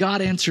 and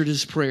God answered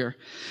his prayer.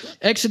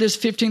 Exodus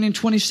 15 and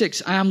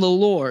 26, I am the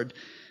Lord,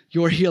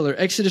 your healer.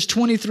 Exodus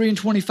 23 and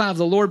 25,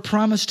 the Lord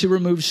promised to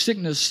remove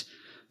sickness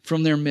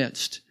from their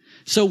midst.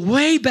 So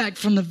way back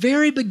from the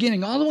very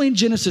beginning, all the way in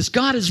Genesis,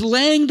 God is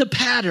laying the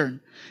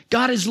pattern.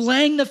 God is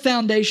laying the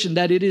foundation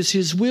that it is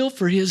His will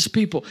for His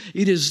people.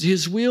 It is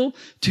His will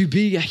to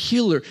be a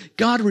healer.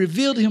 God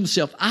revealed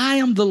Himself. I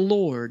am the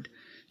Lord,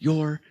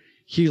 your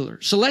healer.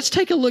 So let's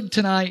take a look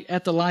tonight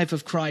at the life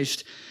of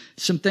Christ,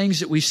 some things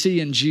that we see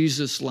in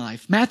Jesus'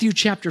 life. Matthew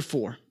chapter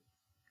 4.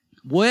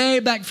 Way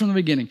back from the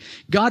beginning,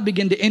 God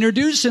began to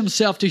introduce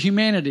Himself to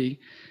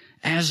humanity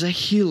as a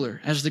healer,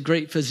 as the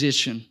great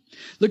physician.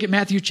 Look at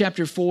Matthew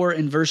chapter 4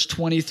 and verse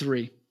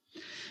 23.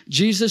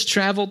 Jesus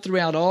traveled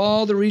throughout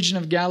all the region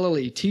of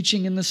Galilee,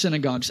 teaching in the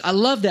synagogues. I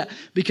love that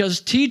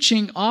because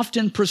teaching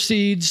often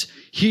precedes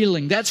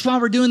healing. That's why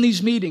we're doing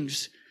these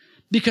meetings,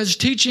 because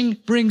teaching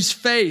brings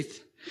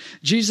faith.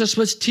 Jesus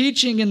was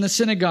teaching in the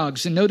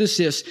synagogues, and notice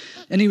this,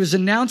 and He was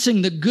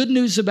announcing the good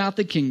news about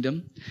the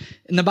kingdom.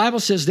 And the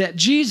Bible says that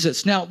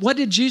Jesus, now what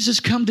did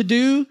Jesus come to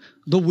do?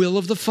 The will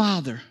of the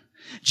Father.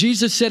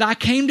 Jesus said, I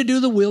came to do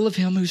the will of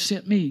Him who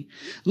sent me.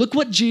 Look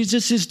what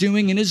Jesus is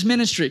doing in His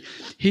ministry.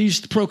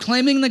 He's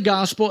proclaiming the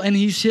gospel and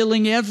He's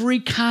healing every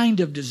kind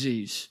of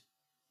disease.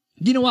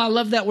 You know why I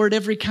love that word,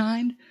 every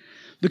kind?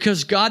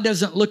 Because God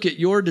doesn't look at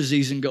your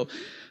disease and go,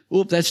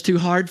 oop, that's too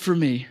hard for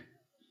me.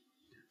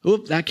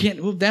 Oop, I can't,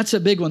 oop, that's a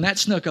big one. That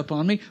snuck up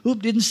on me.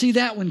 Oop, didn't see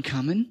that one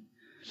coming.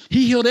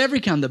 He healed every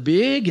kind, the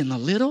big and the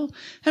little.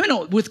 I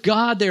mean, with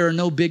God, there are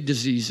no big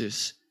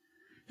diseases.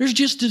 There's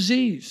just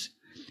disease.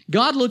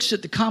 God looks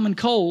at the common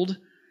cold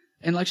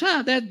and like,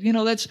 and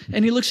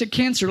He looks at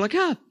cancer like,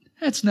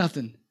 that's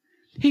nothing.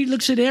 He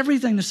looks at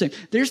everything the same.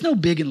 There's no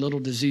big and little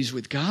disease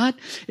with God.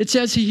 It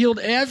says He healed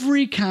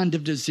every kind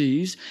of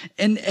disease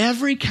and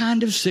every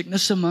kind of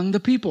sickness among the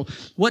people.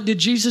 What did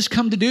Jesus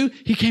come to do?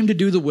 He came to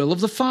do the will of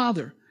the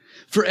Father.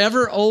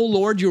 Forever, O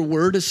Lord, your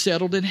word is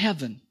settled in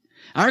heaven.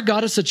 Our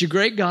God is such a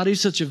great God.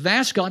 He's such a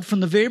vast God. From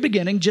the very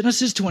beginning,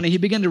 Genesis 20, He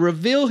began to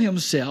reveal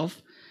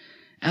Himself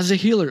as a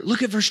healer.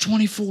 Look at verse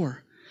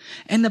 24.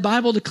 And the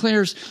Bible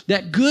declares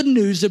that good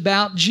news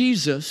about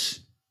Jesus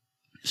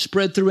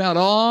spread throughout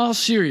all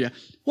Syria.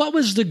 What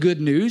was the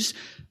good news?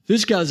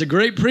 This guy's a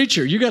great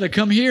preacher. You got to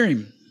come hear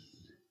him.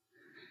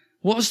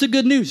 What was the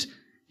good news?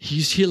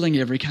 He's healing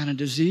every kind of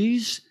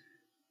disease,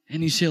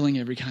 and he's healing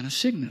every kind of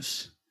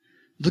sickness.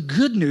 The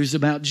good news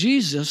about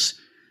Jesus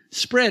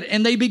spread,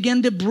 and they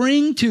began to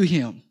bring to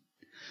him.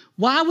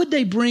 Why would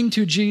they bring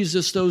to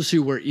Jesus those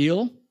who were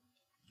ill,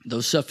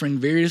 those suffering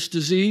various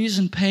disease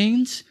and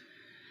pains,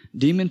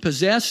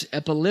 demon-possessed,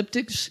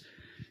 epileptics,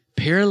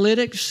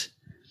 paralytics?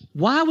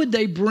 Why would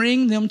they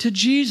bring them to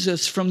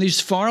Jesus from these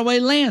faraway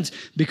lands?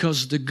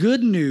 Because the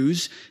good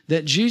news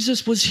that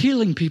Jesus was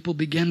healing people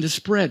began to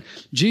spread.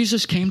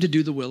 Jesus came to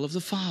do the will of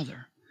the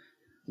Father.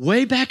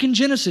 Way back in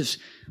Genesis,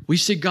 we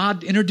see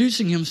God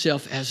introducing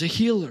himself as a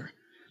healer.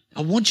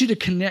 I want you to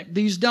connect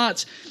these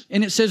dots.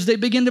 And it says they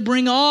begin to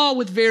bring all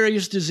with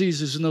various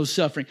diseases and those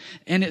suffering.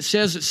 And it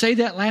says, say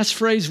that last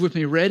phrase with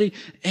me, ready?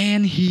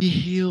 And he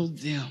healed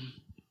them.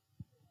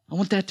 I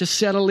want that to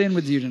settle in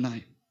with you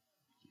tonight.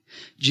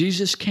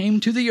 Jesus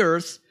came to the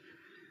earth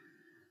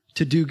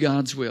to do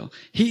God's will.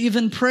 He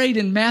even prayed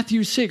in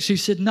Matthew 6. He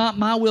said, not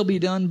my will be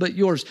done, but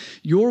yours.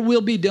 Your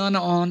will be done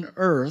on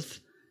earth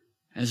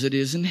as it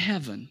is in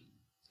heaven.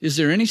 Is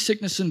there any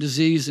sickness and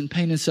disease and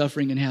pain and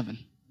suffering in heaven?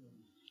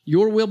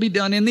 Your will be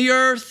done in the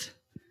earth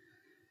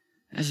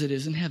as it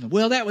is in heaven.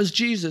 Well, that was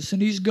Jesus,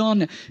 and he's gone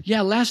now.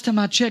 Yeah, last time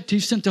I checked, he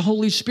sent the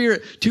Holy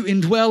Spirit to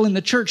indwell in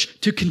the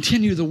church to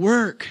continue the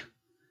work,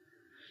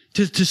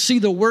 to see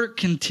the work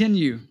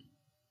continue.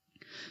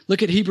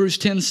 Look at Hebrews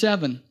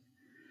 10:7.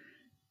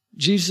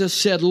 Jesus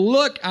said,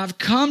 look, I've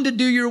come to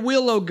do your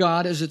will, O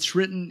God, as it's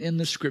written in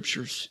the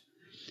Scriptures.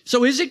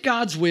 So is it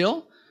God's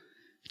will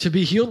to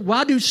be healed?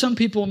 Why do some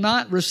people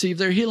not receive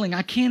their healing?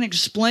 I can't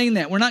explain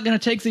that. We're not going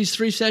to take these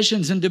 3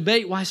 sessions and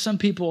debate why some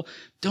people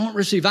don't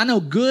receive. I know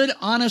good,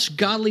 honest,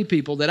 godly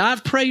people that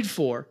I've prayed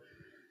for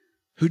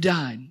who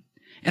died,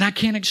 and I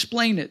can't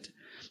explain it.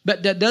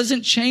 But that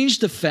doesn't change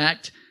the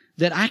fact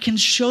that I can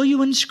show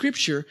you in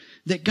Scripture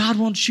that God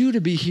wants you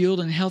to be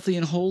healed and healthy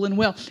and whole and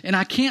well. And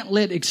I can't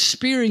let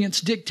experience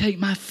dictate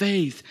my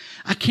faith.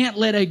 I can't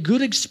let a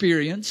good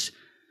experience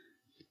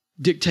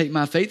dictate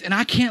my faith, and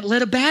I can't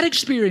let a bad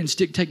experience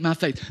dictate my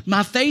faith.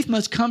 My faith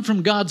must come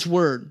from God's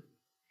Word.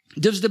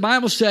 Does the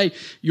Bible say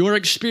your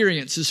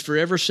experience is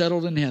forever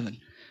settled in heaven?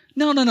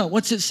 No.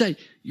 What's it say?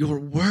 Your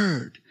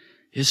Word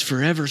is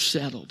forever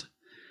settled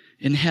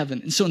in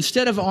heaven. And so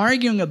instead of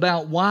arguing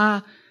about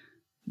why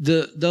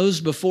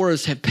those before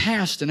us have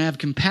passed and I have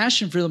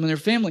compassion for them and their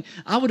family,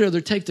 I would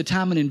rather take the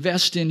time and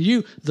invest in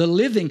you, the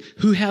living,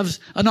 who has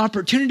an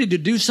opportunity to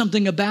do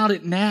something about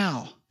it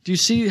now. Do you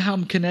see how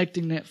I'm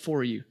connecting that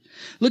for you?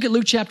 Look at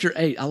Luke chapter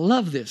 8. I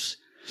love this.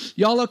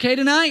 Y'all okay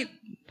tonight?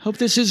 Hope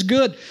this is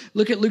good.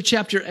 Look at Luke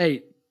chapter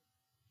 8.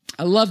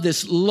 I love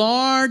this.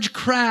 Large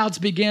crowds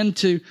began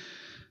to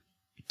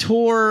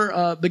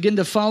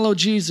follow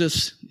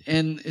Jesus.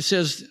 And it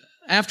says,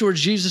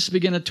 afterwards, Jesus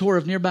began a tour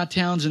of nearby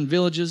towns and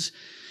villages,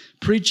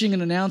 preaching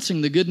and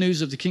announcing the good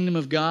news of the kingdom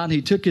of God.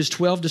 He took his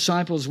 12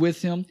 disciples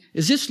with him.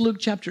 Is this Luke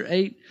chapter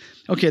 8?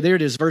 Okay, there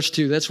it is, verse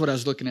 2. That's what I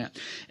was looking at.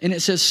 And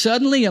it says,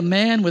 suddenly a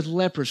man with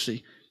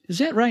leprosy. Is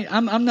that right?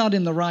 I'm not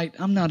in the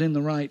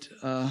right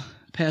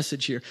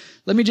passage here.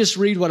 Let me just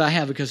read what I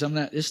have, because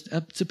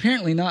it's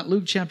apparently not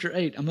Luke chapter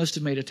 8. I must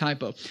have made a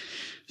typo.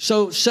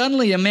 So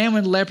suddenly a man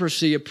with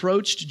leprosy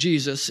approached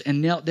Jesus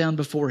and knelt down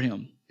before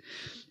him.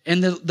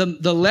 And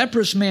the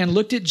leprous man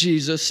looked at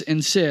Jesus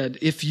and said,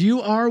 if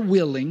you are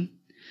willing,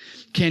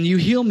 can you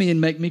heal me and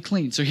make me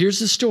clean? So here's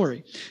the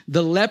story.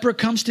 The leper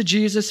comes to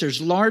Jesus. There's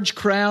large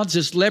crowds.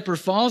 This leper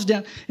falls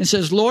down and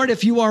says, Lord,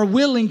 if you are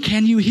willing,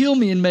 can you heal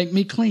me and make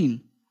me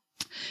clean?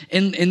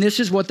 And this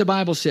is what the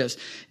Bible says.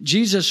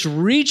 Jesus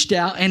reached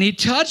out and he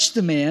touched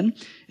the man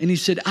and he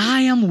said,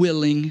 I am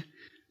willing,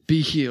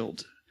 be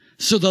healed.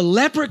 So the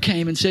leper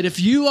came and said, if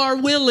you are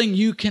willing,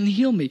 you can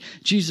heal me.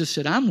 Jesus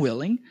said, I'm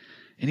willing.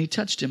 And he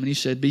touched him and he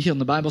said, be healed.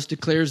 And the Bible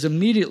declares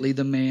immediately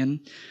the man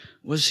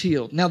was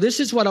healed. Now, this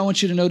is what I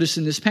want you to notice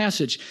in this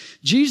passage.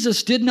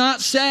 Jesus did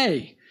not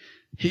say,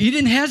 he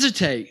didn't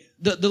hesitate.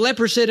 The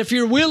leper said, if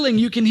you're willing,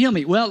 you can heal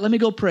me. Well, let me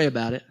go pray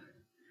about it.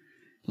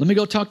 Let me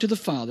go talk to the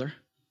Father.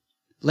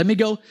 Let me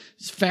go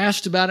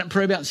fast about it and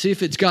pray about it and see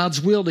if it's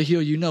God's will to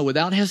heal you. No,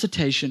 without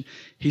hesitation,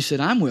 he said,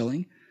 I'm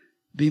willing,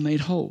 be made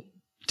whole.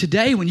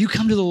 Today, when you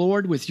come to the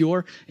Lord with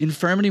your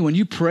infirmity, when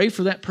you pray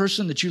for that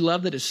person that you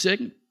love that is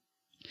sick,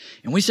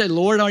 and we say,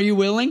 Lord, are you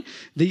willing?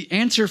 The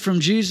answer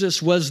from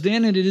Jesus was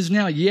then and it is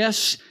now,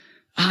 yes,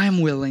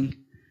 I'm willing,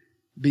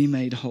 be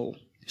made whole.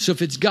 So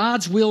if it's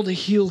God's will to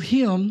heal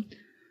him,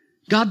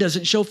 God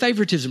doesn't show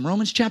favoritism.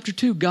 Romans chapter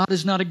 2, God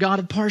is not a God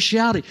of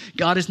partiality.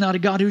 God is not a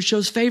God who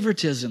shows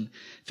favoritism.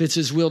 If it's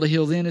his will to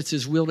heal then, it's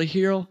his will to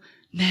heal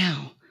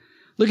now.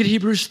 Look at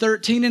Hebrews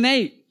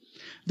 13:8.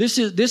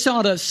 This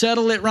ought to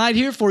settle it right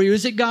here for you.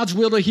 Is it God's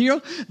will to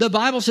heal? The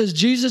Bible says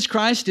Jesus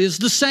Christ is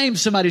the same.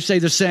 Somebody say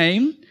the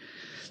same.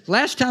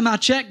 Last time I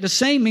checked, the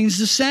same means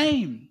the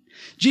same.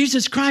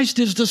 Jesus Christ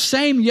is the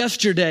same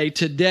yesterday,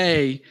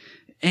 today,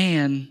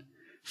 and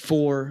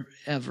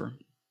forever.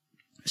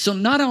 So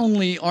not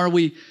only are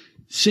we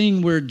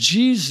seeing where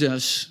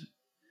Jesus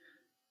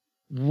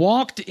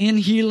walked in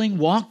healing,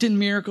 walked in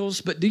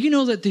miracles, but do you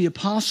know that the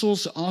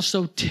apostles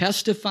also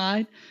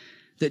testified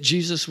that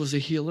Jesus was a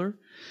healer?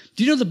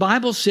 Do you know the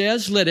Bible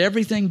says, let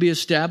everything be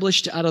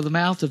established out of the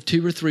mouth of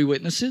 2 or 3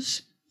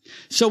 witnesses?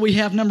 So we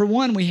have, number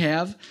one, we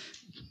have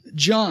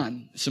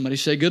John. Somebody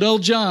say, good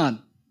old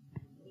John.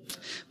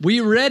 We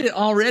read it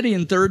already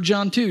in 3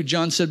 John 2.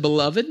 John said,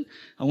 beloved,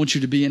 I want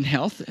you to be in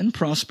health and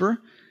prosper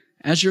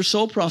as your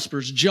soul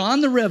prospers.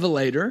 John the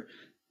Revelator,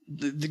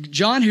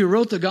 John who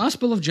wrote the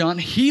Gospel of John,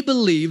 he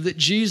believed that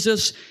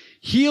Jesus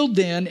healed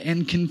then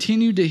and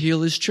continued to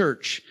heal his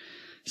church.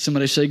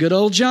 Somebody say, good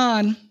old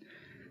John.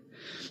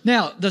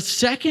 Now, the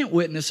second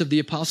witness of the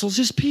apostles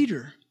is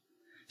Peter.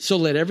 So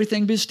let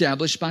everything be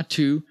established by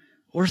 2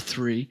 or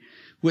 3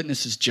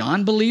 witnesses.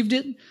 John believed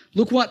it.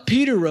 Look what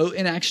Peter wrote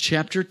in Acts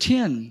chapter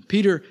 10.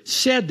 Peter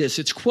said this.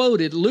 It's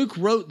quoted. Luke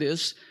wrote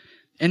this,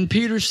 and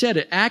Peter said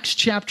it. Acts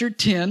chapter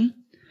 10,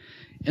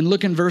 and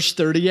look in verse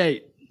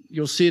 38.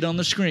 You'll see it on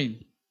the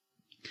screen.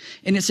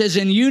 And it says,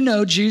 and you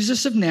know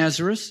Jesus of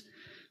Nazareth,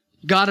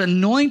 God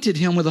anointed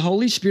him with the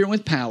Holy Spirit and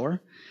with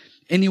power,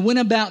 and he went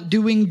about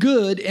doing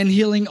good and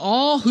healing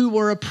all who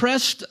were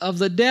oppressed of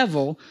the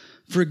devil,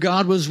 for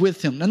God was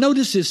with him. Now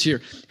notice this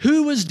here.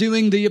 Who was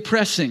doing the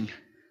oppressing?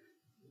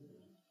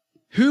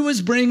 Who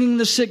was bringing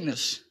the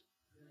sickness?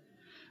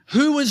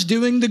 Who was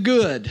doing the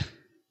good?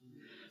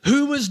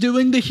 Who was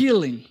doing the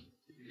healing?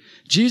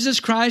 Jesus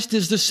Christ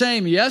is the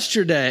same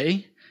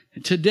yesterday,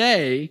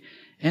 today,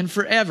 and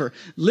forever.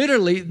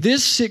 Literally,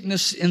 this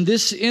sickness in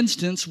this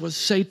instance was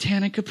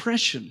satanic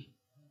oppression.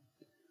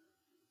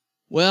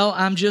 Well,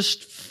 I'm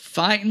just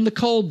fighting the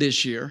cold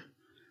this year.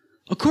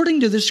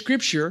 According to the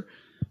scripture,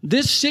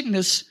 this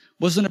sickness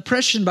was an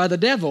oppression by the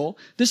devil.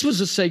 This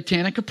was a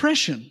satanic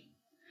oppression.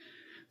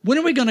 When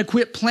are we going to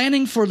quit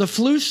planning for the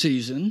flu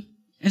season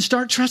and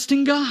start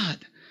trusting God?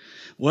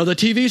 Well, the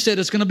TV said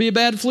it's going to be a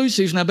bad flu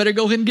season. I better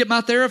go ahead and get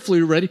my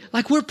Theraflu ready.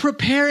 Like we're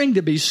preparing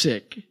to be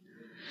sick.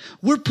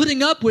 We're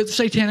putting up with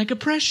satanic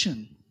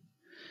oppression.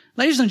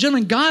 Ladies and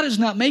gentlemen, God is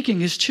not making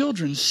his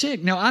children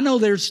sick. Now, I know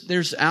there's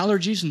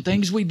allergies and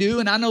things we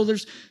do, and I know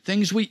there's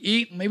things we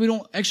eat, and maybe we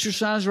don't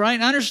exercise right,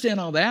 and I understand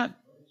all that.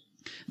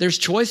 There's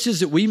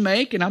choices that we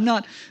make, and I'm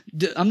not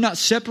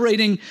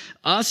separating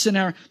us and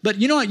our, but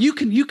you know what? You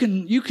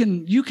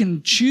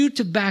can chew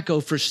tobacco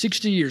for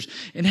 60 years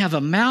and have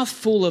a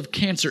mouthful of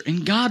cancer,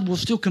 and God will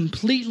still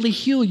completely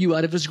heal you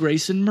out of his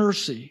grace and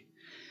mercy.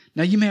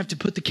 Now, you may have to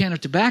put the can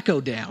of tobacco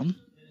down.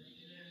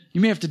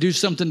 You may have to do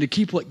something to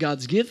keep what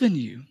God's given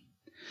you.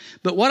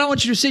 But what I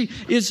want you to see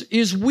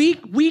is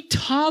we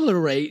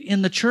tolerate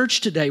in the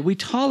church today, we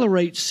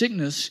tolerate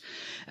sickness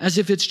as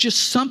if it's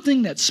just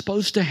something that's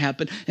supposed to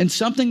happen and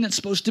something that's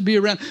supposed to be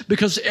around,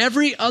 because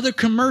every other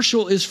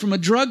commercial is from a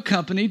drug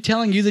company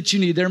telling you that you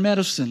need their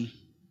medicine.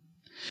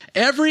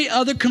 Every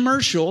other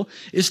commercial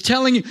is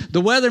telling you,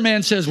 the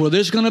weatherman says, well,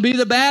 there's going to be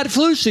the bad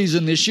flu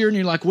season this year. And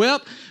you're like,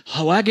 well,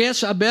 I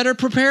guess I better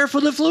prepare for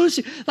the flu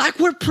season. Like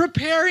we're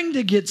preparing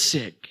to get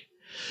sick.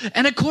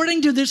 And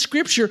according to this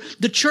scripture,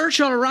 the church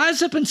ought to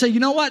rise up and say, you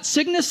know what?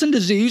 Sickness and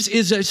disease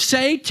is a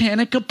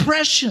satanic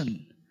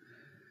oppression.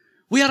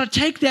 We ought to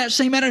take that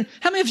same attitude.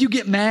 How many of you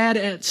get mad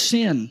at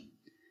sin?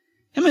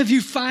 How many of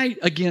you fight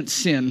against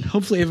sin?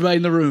 Hopefully everybody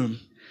in the room.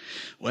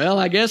 Well,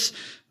 I guess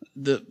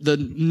the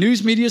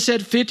news media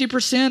said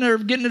 50% are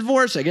getting a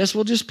divorce. I guess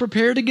we'll just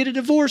prepare to get a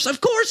divorce. Of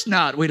course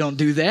not. We don't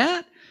do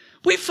that.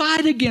 We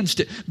fight against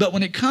it. But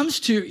when it comes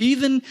to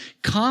even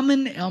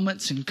common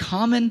ailments and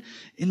common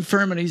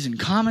infirmities and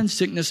common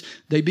sickness,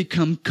 they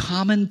become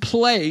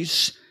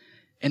commonplace.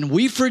 And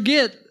we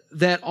forget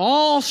that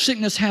all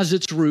sickness has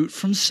its root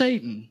from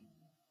Satan.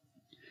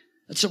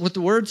 That's what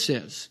the word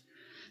says.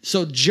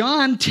 So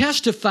John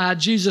testified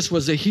Jesus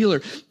was a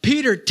healer.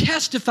 Peter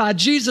testified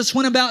Jesus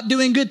went about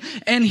doing good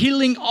and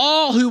healing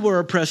all who were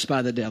oppressed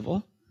by the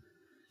devil.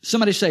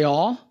 Somebody say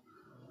all.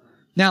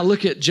 Now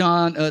look at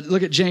James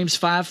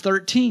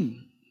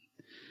 5:13.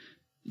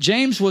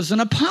 James was an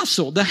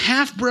apostle, the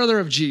half-brother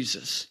of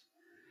Jesus,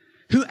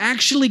 who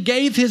actually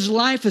gave his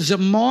life as a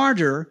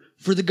martyr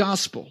for the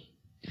gospel.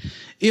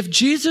 If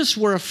Jesus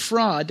were a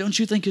fraud, don't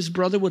you think his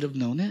brother would have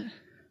known it?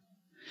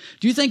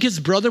 Do you think his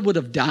brother would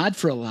have died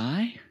for a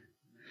lie?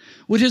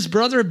 Would his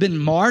brother have been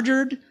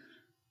martyred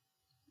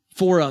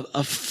for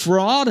a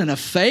fraud and a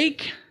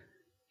fake?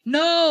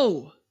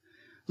 No.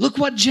 Look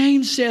what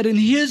James said in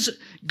his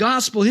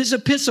gospel, his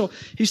epistle.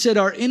 He said,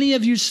 are any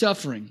of you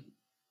suffering?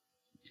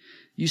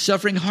 You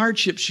suffering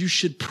hardships, you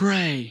should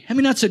pray. I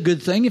mean, that's a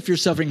good thing. If you're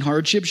suffering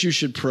hardships, you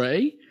should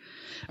pray.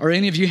 Are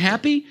any of you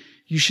happy?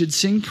 You should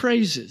sing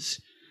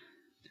praises.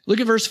 Look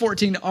at verse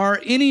 14.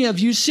 Are any of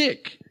you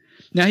sick?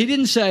 Now, he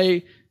didn't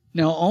say,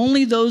 now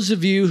only those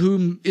of you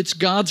whom it's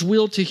God's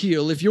will to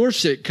heal, if you're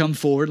sick, come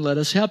forward, let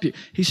us help you.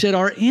 He said,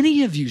 are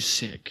any of you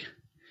sick?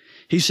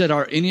 He said,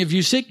 are any of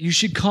you sick? You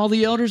should call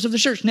the elders of the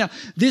church. Now,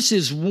 this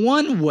is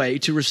one way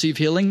to receive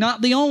healing,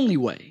 not the only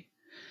way.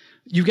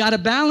 you got to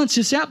balance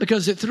this out,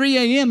 because at 3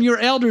 a.m., your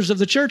elders of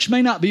the church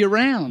may not be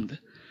around.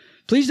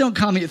 Please don't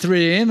call me at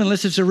 3 a.m.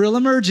 unless it's a real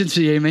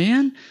emergency,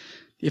 amen?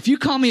 If you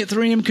call me at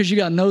 3 a.m. because you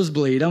got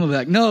nosebleed, I'm going to be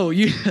like, no,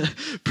 you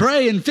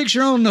pray and fix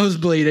your own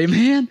nosebleed,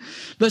 amen?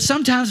 But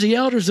sometimes the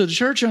elders of the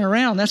church aren't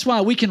around. That's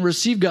why we can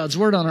receive God's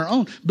word on our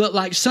own. But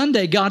like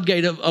Sunday, God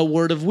gave a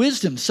word of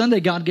wisdom. Sunday,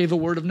 God gave a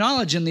word of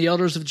knowledge, and the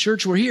elders of the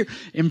church were here,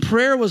 and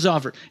prayer was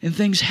offered, and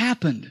things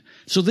happened.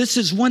 So this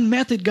is one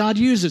method God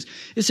uses.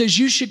 It says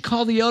you should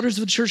call the elders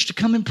of the church to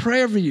come and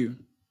pray over you,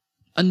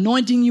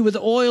 anointing you with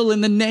oil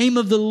in the name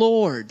of the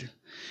Lord.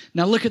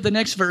 Now look at the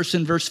next verse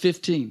in verse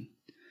 15.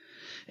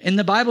 And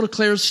the Bible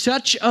declares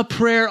such a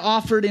prayer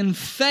offered in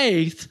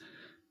faith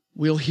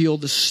will heal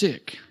the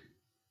sick.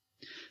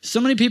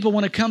 So many people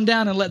want to come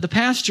down and let the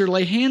pastor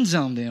lay hands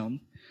on them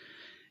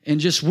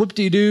and just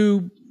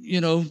whoop-de-doo,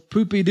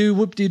 poopy-doo,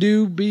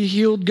 whoop-de-doo, be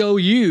healed, go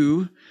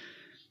you.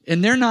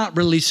 And they're not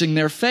releasing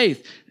their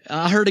faith.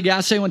 I heard a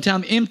guy say one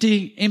time,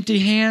 empty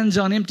hands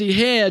on empty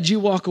heads, you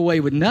walk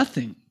away with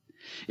nothing.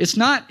 It's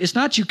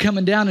not you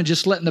coming down and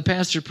just letting the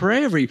pastor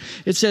pray over you.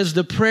 It says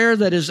the prayer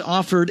that is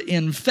offered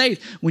in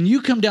faith. When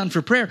you come down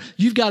for prayer,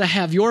 you've got to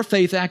have your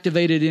faith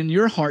activated in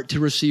your heart to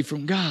receive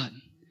from God.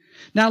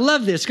 Now, I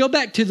love this. Go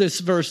back to this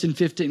verse in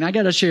 15. I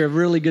got to share a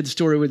really good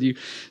story with you.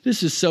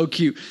 This is so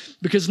cute.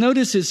 Because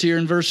notice this here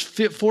in verse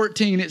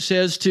 14, it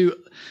says to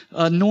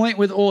anoint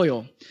with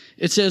oil.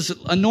 It says,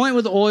 anoint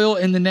with oil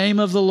in the name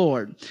of the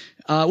Lord.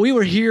 We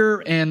were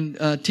here,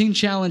 and Teen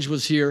Challenge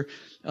was here.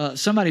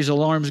 Somebody's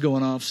alarm's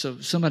going off, so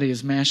somebody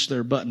has mashed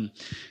their button.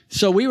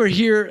 So we were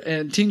here,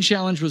 and Teen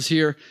Challenge was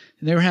here,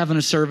 and they were having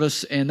a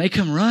service, and they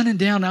come running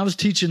down. I was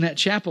teaching that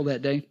chapel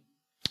that day,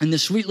 and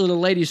this sweet little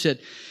lady said,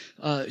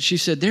 she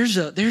said,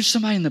 there's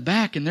somebody in the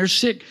back, and they're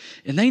sick,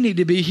 and they need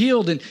to be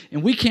healed, and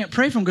we can't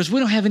pray for them because we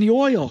don't have any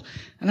oil.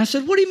 And I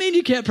said, what do you mean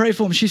you can't pray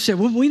for them? She said,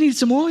 well, we need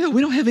some oil.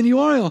 We don't have any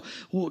oil.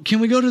 Well,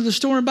 can we go to the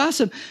store and buy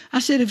some? I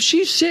said, if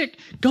she's sick,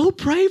 go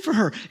pray for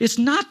her. It's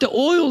not the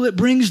oil that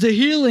brings the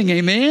healing,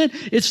 amen?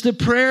 It's the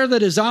prayer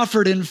that is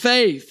offered in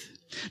faith.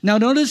 Now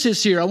notice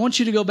this here. I want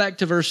you to go back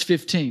to verse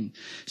 15.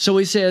 So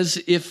he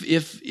says,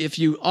 if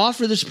you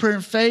offer this prayer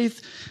in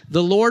faith,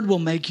 the Lord will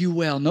make you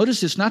well.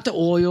 Notice it's not the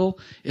oil.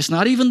 It's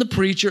not even the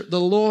preacher. The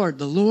Lord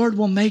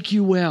will make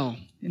you well.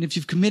 And if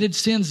you've committed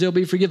sins, they'll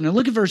be forgiven. Now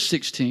look at verse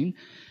 16.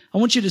 I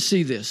want you to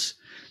see this.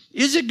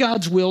 Is it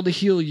God's will to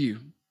heal you?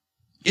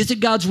 Is it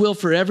God's will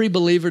for every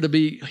believer to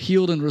be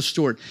healed and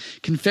restored?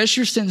 Confess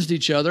your sins to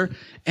each other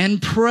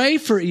and pray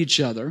for each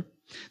other.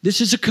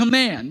 This is a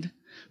command.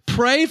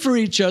 Pray for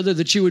each other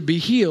that you would be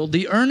healed.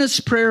 The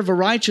earnest prayer of a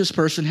righteous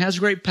person has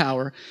great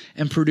power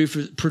and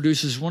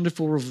produces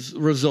wonderful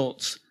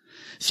results.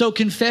 So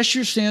confess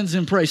your sins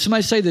and pray.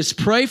 Somebody say this,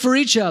 pray for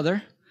each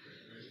other.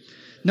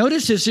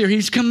 Notice this here.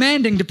 He's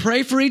commanding to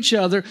pray for each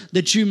other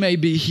that you may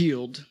be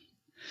healed.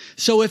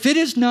 So if it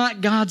is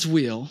not God's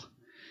will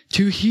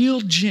to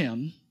heal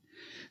Jim,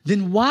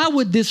 then why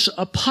would this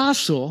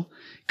apostle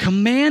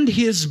command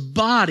his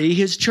body,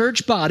 his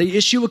church body,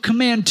 issue a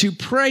command to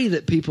pray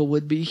that people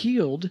would be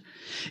healed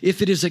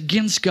if it is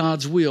against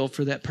God's will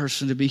for that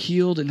person to be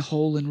healed and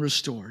whole and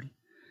restored?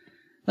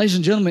 Ladies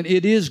and gentlemen,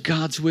 it is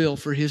God's will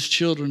for his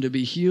children to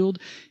be healed,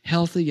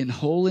 healthy, and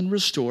whole and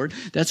restored.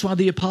 That's why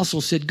the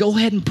apostle said, go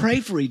ahead and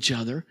pray for each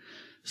other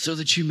so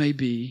that you may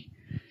be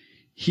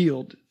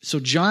healed. So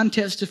John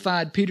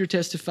testified, Peter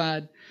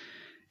testified,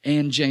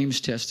 and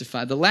James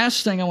testified. The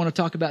last thing I want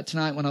to talk about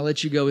tonight when I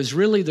let you go is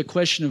really the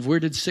question of where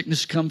did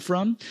sickness come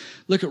from?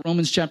 Look at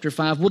Romans chapter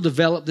 5. We'll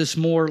develop this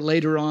more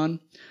later on.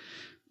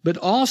 But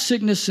all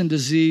sickness and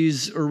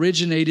disease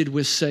originated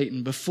with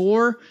Satan.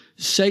 Before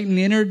Satan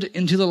entered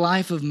into the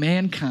life of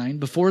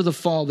mankind, before the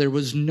fall, there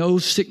was no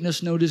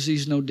sickness, no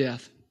disease, no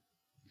death.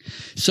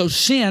 So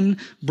sin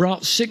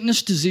brought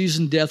sickness, disease,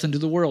 and death into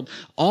the world.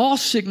 All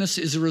sickness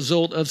is a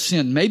result of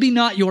sin. Maybe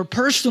not your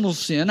personal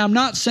sin. I'm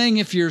not saying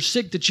if you're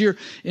sick that you're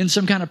in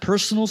some kind of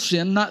personal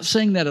sin. I'm not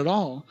saying that at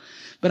all.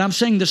 But I'm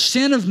saying the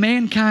sin of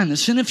mankind, the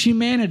sin of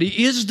humanity,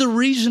 is the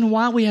reason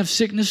why we have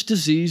sickness,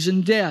 disease,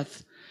 and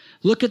death.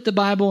 Look at the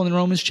Bible in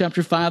Romans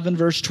chapter 5 and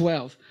verse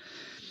 12.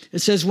 It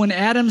says, when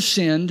Adam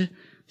sinned,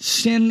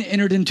 sin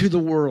entered into the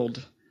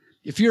world.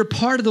 If you're a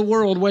part of the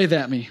world, wave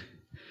at me.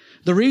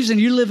 The reason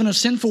you live in a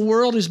sinful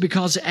world is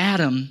because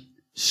Adam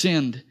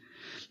sinned.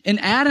 And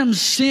Adam's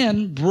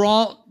sin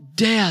brought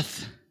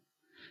death.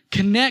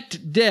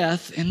 Connect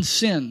death and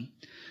sin.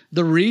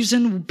 The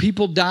reason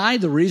people die,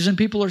 the reason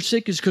people are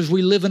sick is because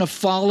we live in a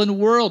fallen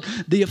world.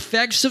 The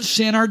effects of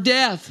sin are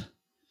death.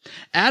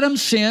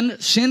 Adam's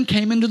sin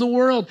came into the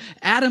world.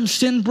 Adam's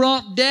sin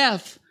brought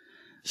death.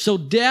 So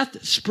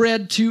death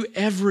spread to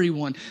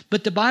everyone.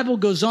 But the Bible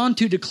goes on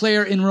to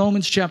declare in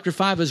Romans chapter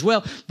 5 as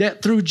well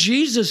that through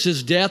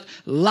Jesus' death,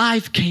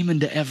 life came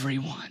into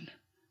everyone.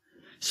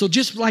 So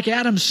just like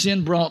Adam's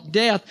sin brought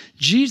death,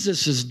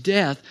 Jesus'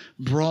 death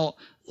brought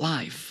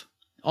life.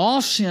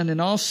 All sin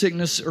and all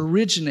sickness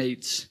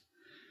originates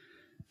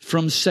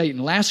from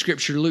Satan. Last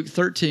scripture, Luke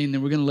 13,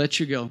 then we're going to let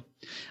you go.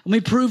 Let me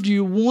prove to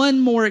you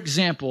one more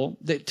example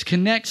that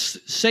connects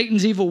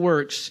Satan's evil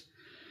works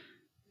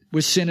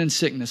with sin and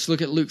sickness.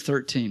 Look at Luke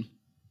 13.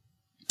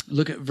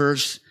 Look at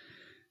verse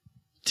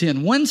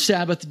 10. One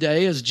Sabbath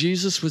day, as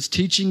Jesus was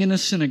teaching in a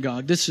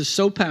synagogue, this is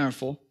so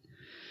powerful,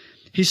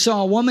 he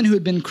saw a woman who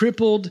had been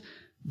crippled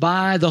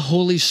by the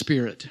Holy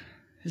Spirit.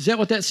 Is that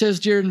what that says,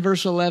 Jared, in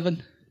verse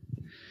 11?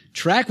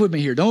 Track with me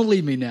here. Don't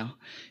leave me now.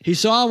 He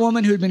saw a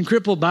woman who had been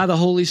crippled by the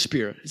Holy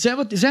Spirit. Is that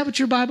what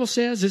your Bible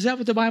says? Is that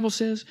what the Bible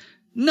says?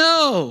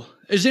 No.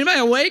 Is anybody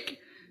awake?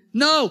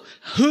 No.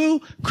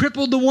 Who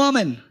crippled the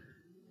woman?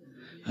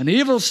 An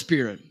evil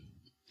spirit.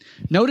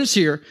 Notice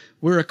here,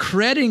 we're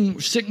accrediting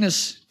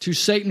sickness to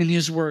Satan and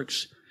his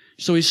works.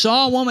 So he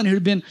saw a woman who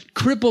had been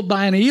crippled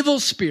by an evil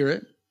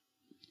spirit.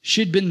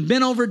 She'd been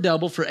bent over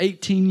double for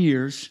 18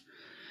 years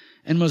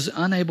and was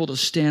unable to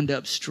stand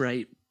up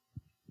straight.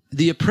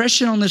 The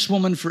oppression on this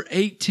woman for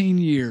 18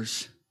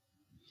 years.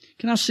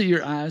 Can I see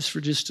your eyes for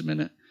just a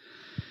minute?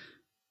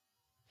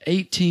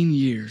 18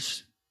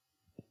 years.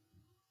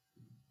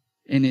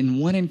 And in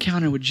one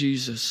encounter with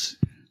Jesus,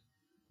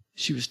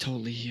 she was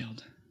totally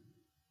healed.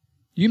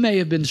 You may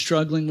have been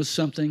struggling with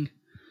something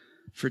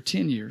for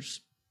 10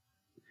 years.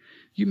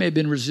 You may have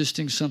been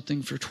resisting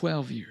something for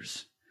 12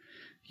 years.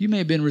 You may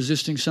have been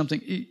resisting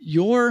something.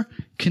 Your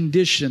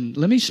condition,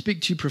 let me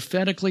speak to you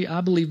prophetically,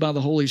 I believe by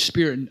the Holy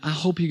Spirit, and I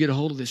hope you get a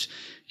hold of this.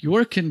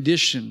 Your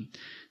condition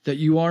that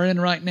you are in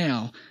right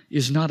now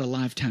is not a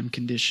lifetime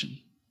condition.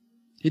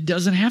 It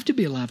doesn't have to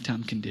be a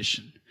lifetime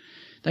condition.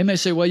 They may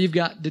say, well, you've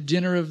got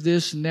degenerative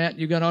this and that,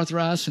 you've got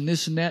arthritis and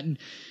this and that, and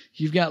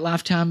you've got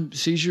lifetime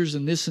seizures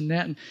and this and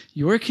that. And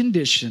your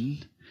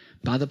condition,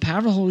 by the power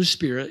of the Holy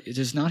Spirit, it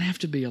does not have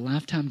to be a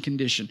lifetime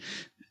condition.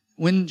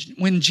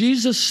 When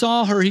Jesus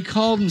saw her, he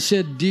called and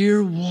said,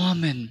 "Dear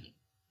woman."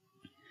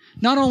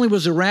 Not only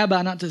was a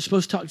rabbi not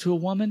supposed to talk to a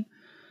woman,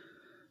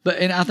 but,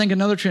 and I think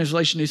another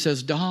translation, he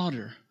says,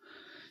 "Daughter."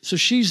 So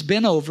she's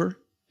been over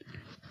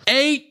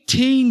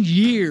 18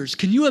 years.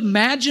 Can you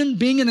imagine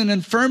being in an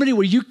infirmity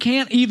where you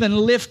can't even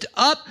lift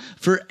up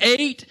for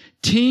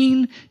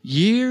 18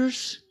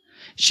 years?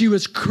 She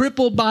was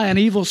crippled by an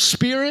evil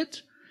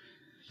spirit.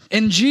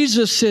 And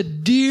Jesus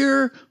said,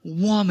 "Dear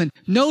woman."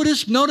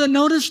 Notice,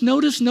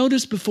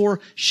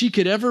 before she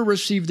could ever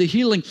receive the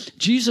healing,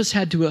 Jesus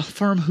had to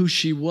affirm who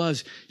she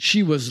was.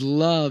 She was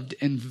loved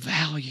and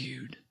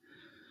valued.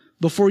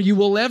 Before you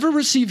will ever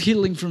receive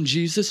healing from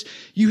Jesus,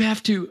 you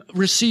have to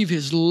receive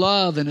His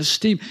love and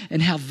esteem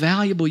and how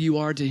valuable you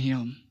are to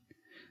Him.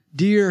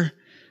 Dear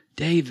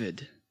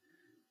David,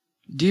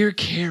 dear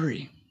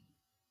Carrie,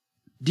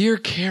 dear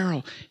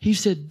Carol, he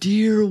said,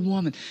 "Dear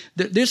woman."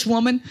 This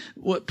woman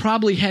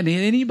probably hadn't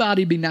had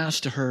anybody be nice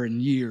to her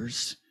in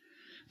years.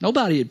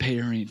 Nobody had paid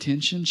her any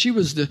attention. She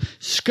was the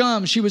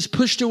scum. She was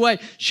pushed away.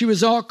 She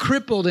was all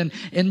crippled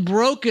and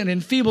broken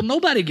and feeble.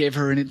 Nobody gave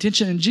her any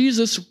attention. And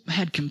Jesus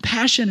had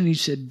compassion and He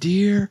said,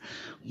 "Dear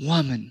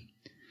woman,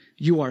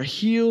 you are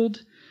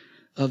healed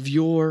of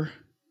your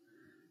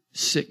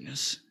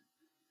sickness."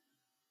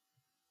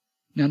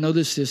 Now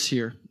notice this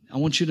here. I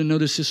want you to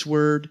notice this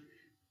word,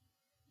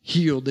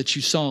 healed, that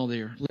you saw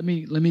there. Let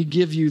me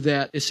give you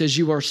that. It says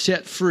you are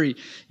set free.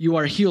 You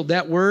are healed.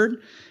 That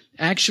word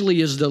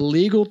actually is the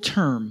legal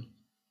term.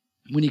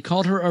 When He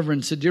called her over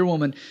and said, "Dear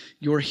woman,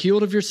 you're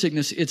healed of your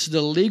sickness," it's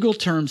the legal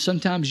term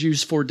sometimes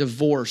used for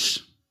divorce.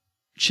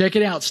 Check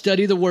it out.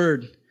 Study the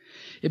word.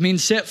 It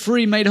means set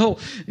free, made whole.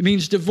 It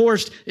means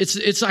divorced.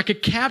 It's like a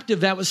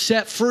captive that was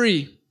set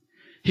free.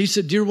 He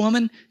said, "Dear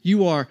woman,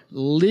 you are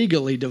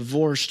legally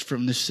divorced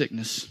from this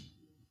sickness.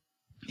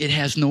 It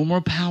has no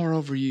more power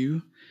over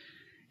you.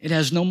 It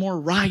has no more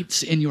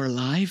rights in your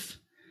life."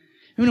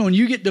 You know, when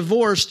you get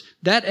divorced,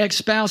 that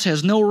ex-spouse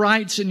has no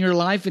rights in your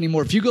life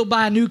anymore. If you go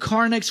buy a new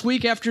car next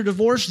week after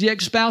divorce, the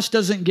ex-spouse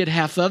doesn't get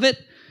half of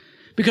it.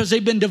 Because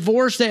they've been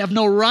divorced, they have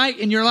no right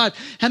in your life.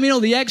 How many know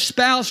the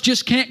ex-spouse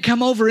just can't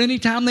come over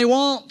anytime they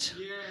want?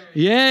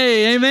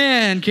 Yay,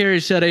 amen.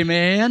 Carrie said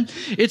amen.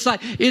 It's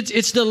like,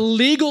 it's the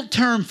legal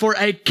term for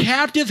a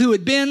captive who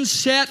had been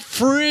set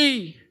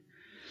free.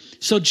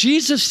 So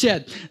Jesus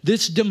said,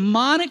 this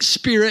demonic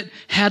spirit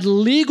had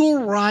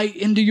legal right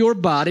into your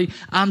body.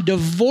 I'm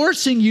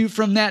divorcing you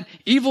from that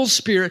evil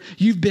spirit.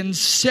 You've been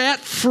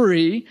set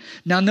free.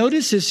 Now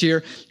notice this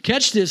here.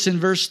 Catch this in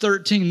verse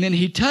 13. Then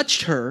He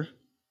touched her,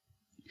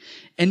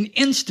 and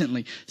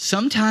instantly,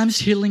 sometimes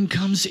healing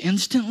comes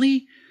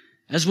instantly,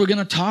 as we're going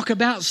to talk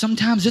about.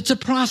 Sometimes it's a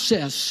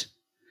process.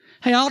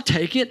 Hey, I'll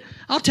take it.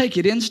 I'll take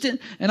it instant,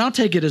 and I'll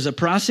take it as a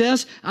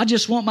process. I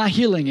just want my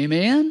healing.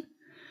 Amen?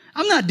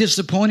 I'm not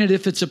disappointed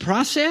if it's a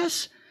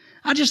process.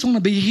 I just want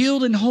to be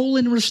healed and whole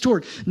and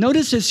restored.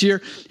 Notice this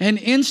here, and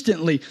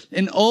instantly,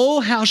 and oh,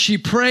 how she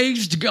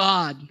praised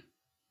God.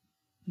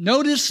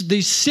 Notice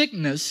the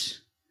sickness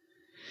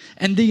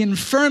and the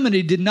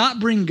infirmity did not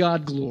bring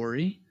God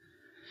glory,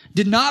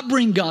 did not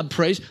bring God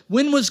praise.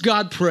 When was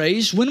God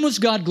praised? When was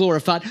God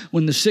glorified?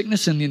 When the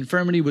sickness and the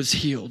infirmity was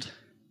healed.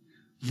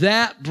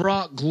 That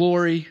brought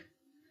glory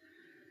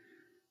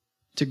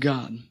to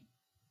God.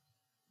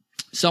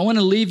 So I want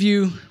to leave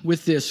you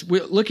with this.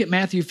 Look at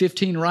Matthew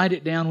 15. Write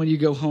it down when you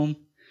go home.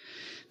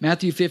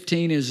 Matthew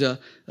 15 is a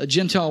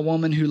Gentile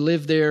woman who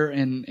lived there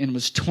and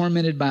was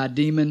tormented by a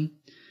demon.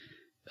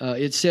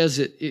 It says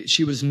that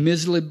she was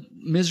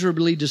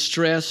miserably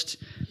distressed,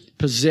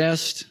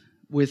 possessed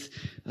with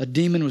a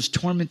demon was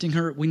tormenting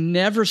her. We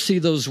never see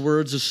those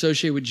words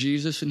associated with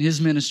Jesus and his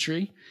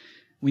ministry.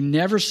 We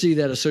never see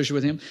that associated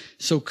with him.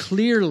 So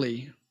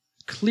clearly,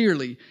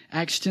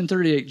 Acts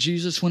 10:38,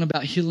 Jesus went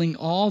about healing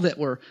all that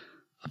were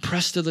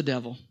oppressed of the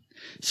devil.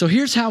 So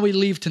here's how we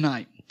leave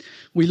tonight.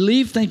 We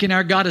leave thinking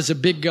our God is a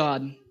big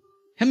God.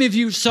 How many of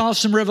you saw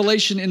some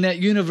revelation in that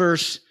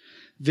universe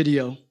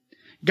video?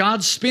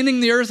 God's spinning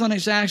the earth on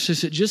its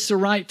axis at just the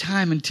right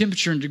time and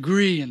temperature and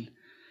degree, and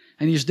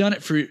he's done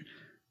it for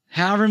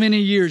however many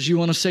years you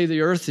want to say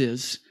the earth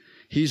is.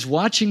 He's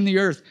watching the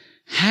earth.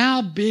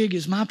 How big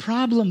is my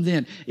problem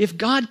then? If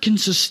God can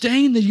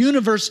sustain the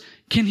universe,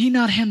 can he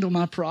not handle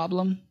my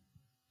problem?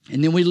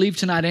 And then we leave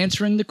tonight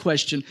answering the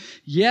question,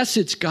 yes,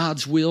 it's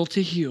God's will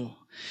to heal.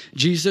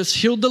 Jesus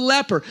healed the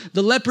leper.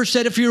 The leper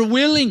said, if you're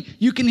willing,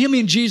 you can heal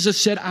me. And Jesus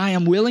said, I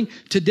am willing.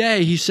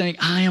 Today, he's saying,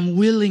 I am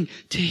willing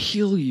to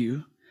heal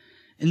you.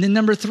 And then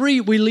number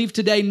 3, we leave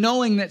today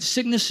knowing that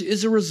sickness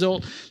is a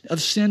result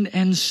of sin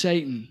and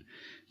Satan.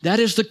 That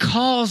is the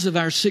cause of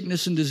our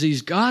sickness and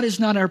disease. God is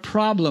not our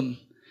problem.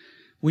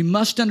 We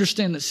must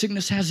understand that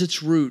sickness has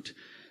its root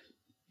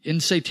in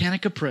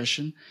satanic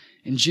oppression,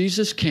 and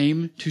Jesus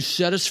came to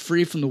set us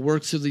free from the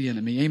works of the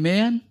enemy.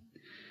 Amen?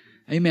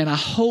 Amen. I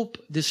hope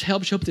this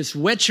helps you. I hope this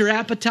whets your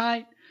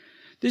appetite.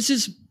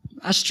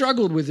 I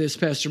struggled with this,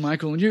 Pastor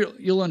Michael, and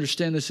you'll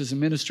understand this as a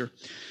minister.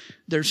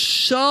 There's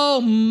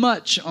so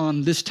much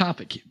on this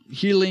topic,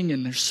 healing,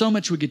 and there's so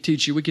much we could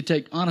teach you. We could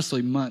take,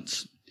 honestly,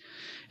 months.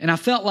 And I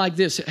felt like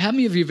this. How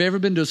many of you have ever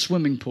been to a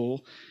swimming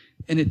pool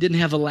and it didn't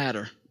have a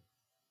ladder?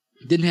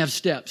 It didn't have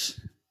steps?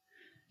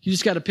 You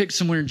just got to pick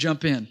somewhere and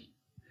jump in.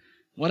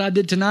 What I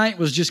did tonight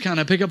was just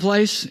kind of pick a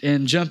place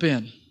and jump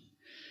in.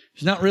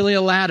 There's not really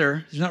a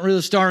ladder. There's not really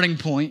a starting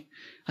point.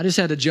 I just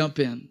had to jump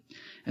in.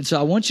 And so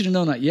I want you to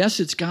know that, yes,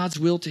 it's God's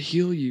will to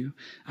heal you.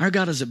 Our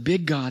God is a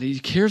big God. He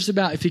cares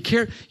about, if he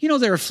cares,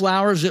 there are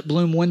flowers that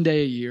bloom one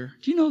day a year.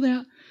 Do you know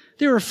that?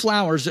 There are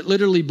flowers that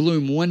literally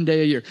bloom one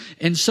day a year.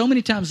 And so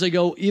many times they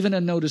go even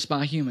unnoticed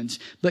by humans.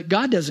 But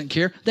God doesn't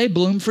care. They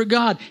bloom for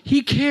God.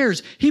 He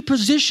cares. He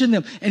positioned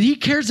them. And he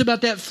cares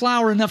about that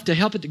flower enough to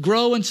help it to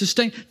grow and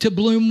sustain, to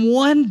bloom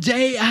one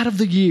day out of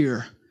the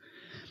year.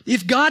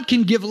 If God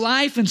can give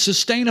life and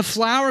sustain a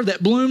flower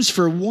that blooms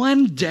for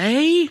one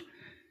day,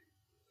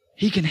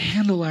 he can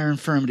handle our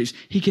infirmities.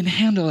 He can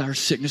handle our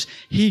sickness.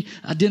 He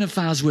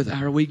identifies with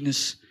our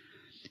weakness.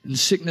 And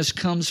sickness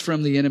comes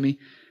from the enemy,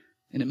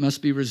 and it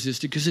must be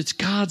resisted because it's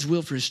God's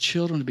will for his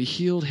children to be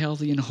healed,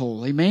 healthy, and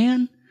whole.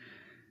 Amen?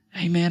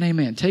 Amen,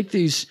 amen. Take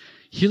these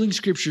healing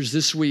scriptures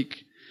this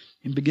week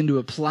and begin to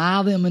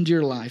apply them into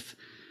your life,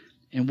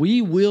 and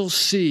we will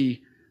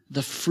see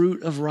the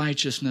fruit of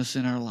righteousness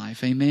in our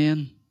life.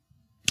 Amen?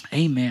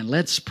 Amen.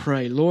 Let's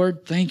pray.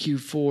 Lord, thank you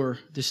for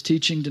this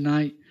teaching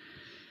tonight.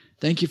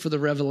 Thank you for the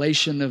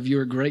revelation of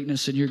your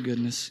greatness and your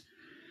goodness.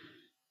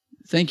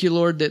 Thank you,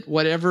 Lord, that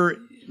whatever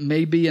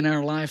may be in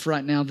our life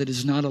right now that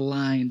is not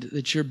aligned,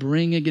 that you're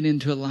bringing it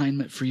into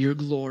alignment for your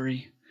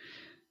glory.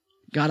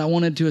 God, I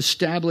wanted to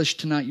establish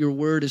tonight your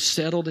word is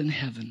settled in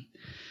heaven.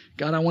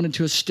 God, I wanted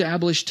to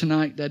establish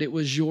tonight that it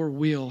was your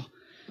will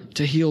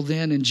to heal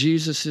then, and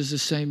Jesus is the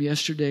same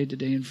yesterday,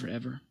 today, and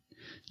forever.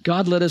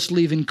 God, let us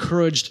leave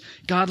encouraged.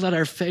 God, let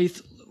our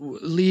faith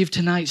leave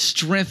tonight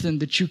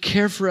strengthened, that you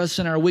care for us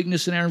in our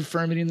weakness and our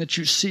infirmity, and that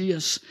you see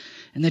us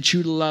and that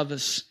you love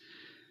us.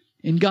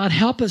 And God,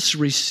 help us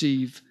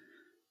receive.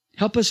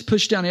 Help us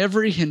push down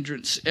every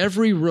hindrance,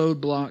 every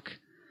roadblock,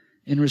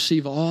 and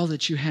receive all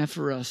that you have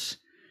for us.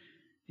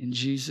 In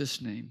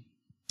Jesus' name,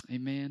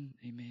 amen,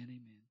 amen,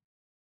 amen.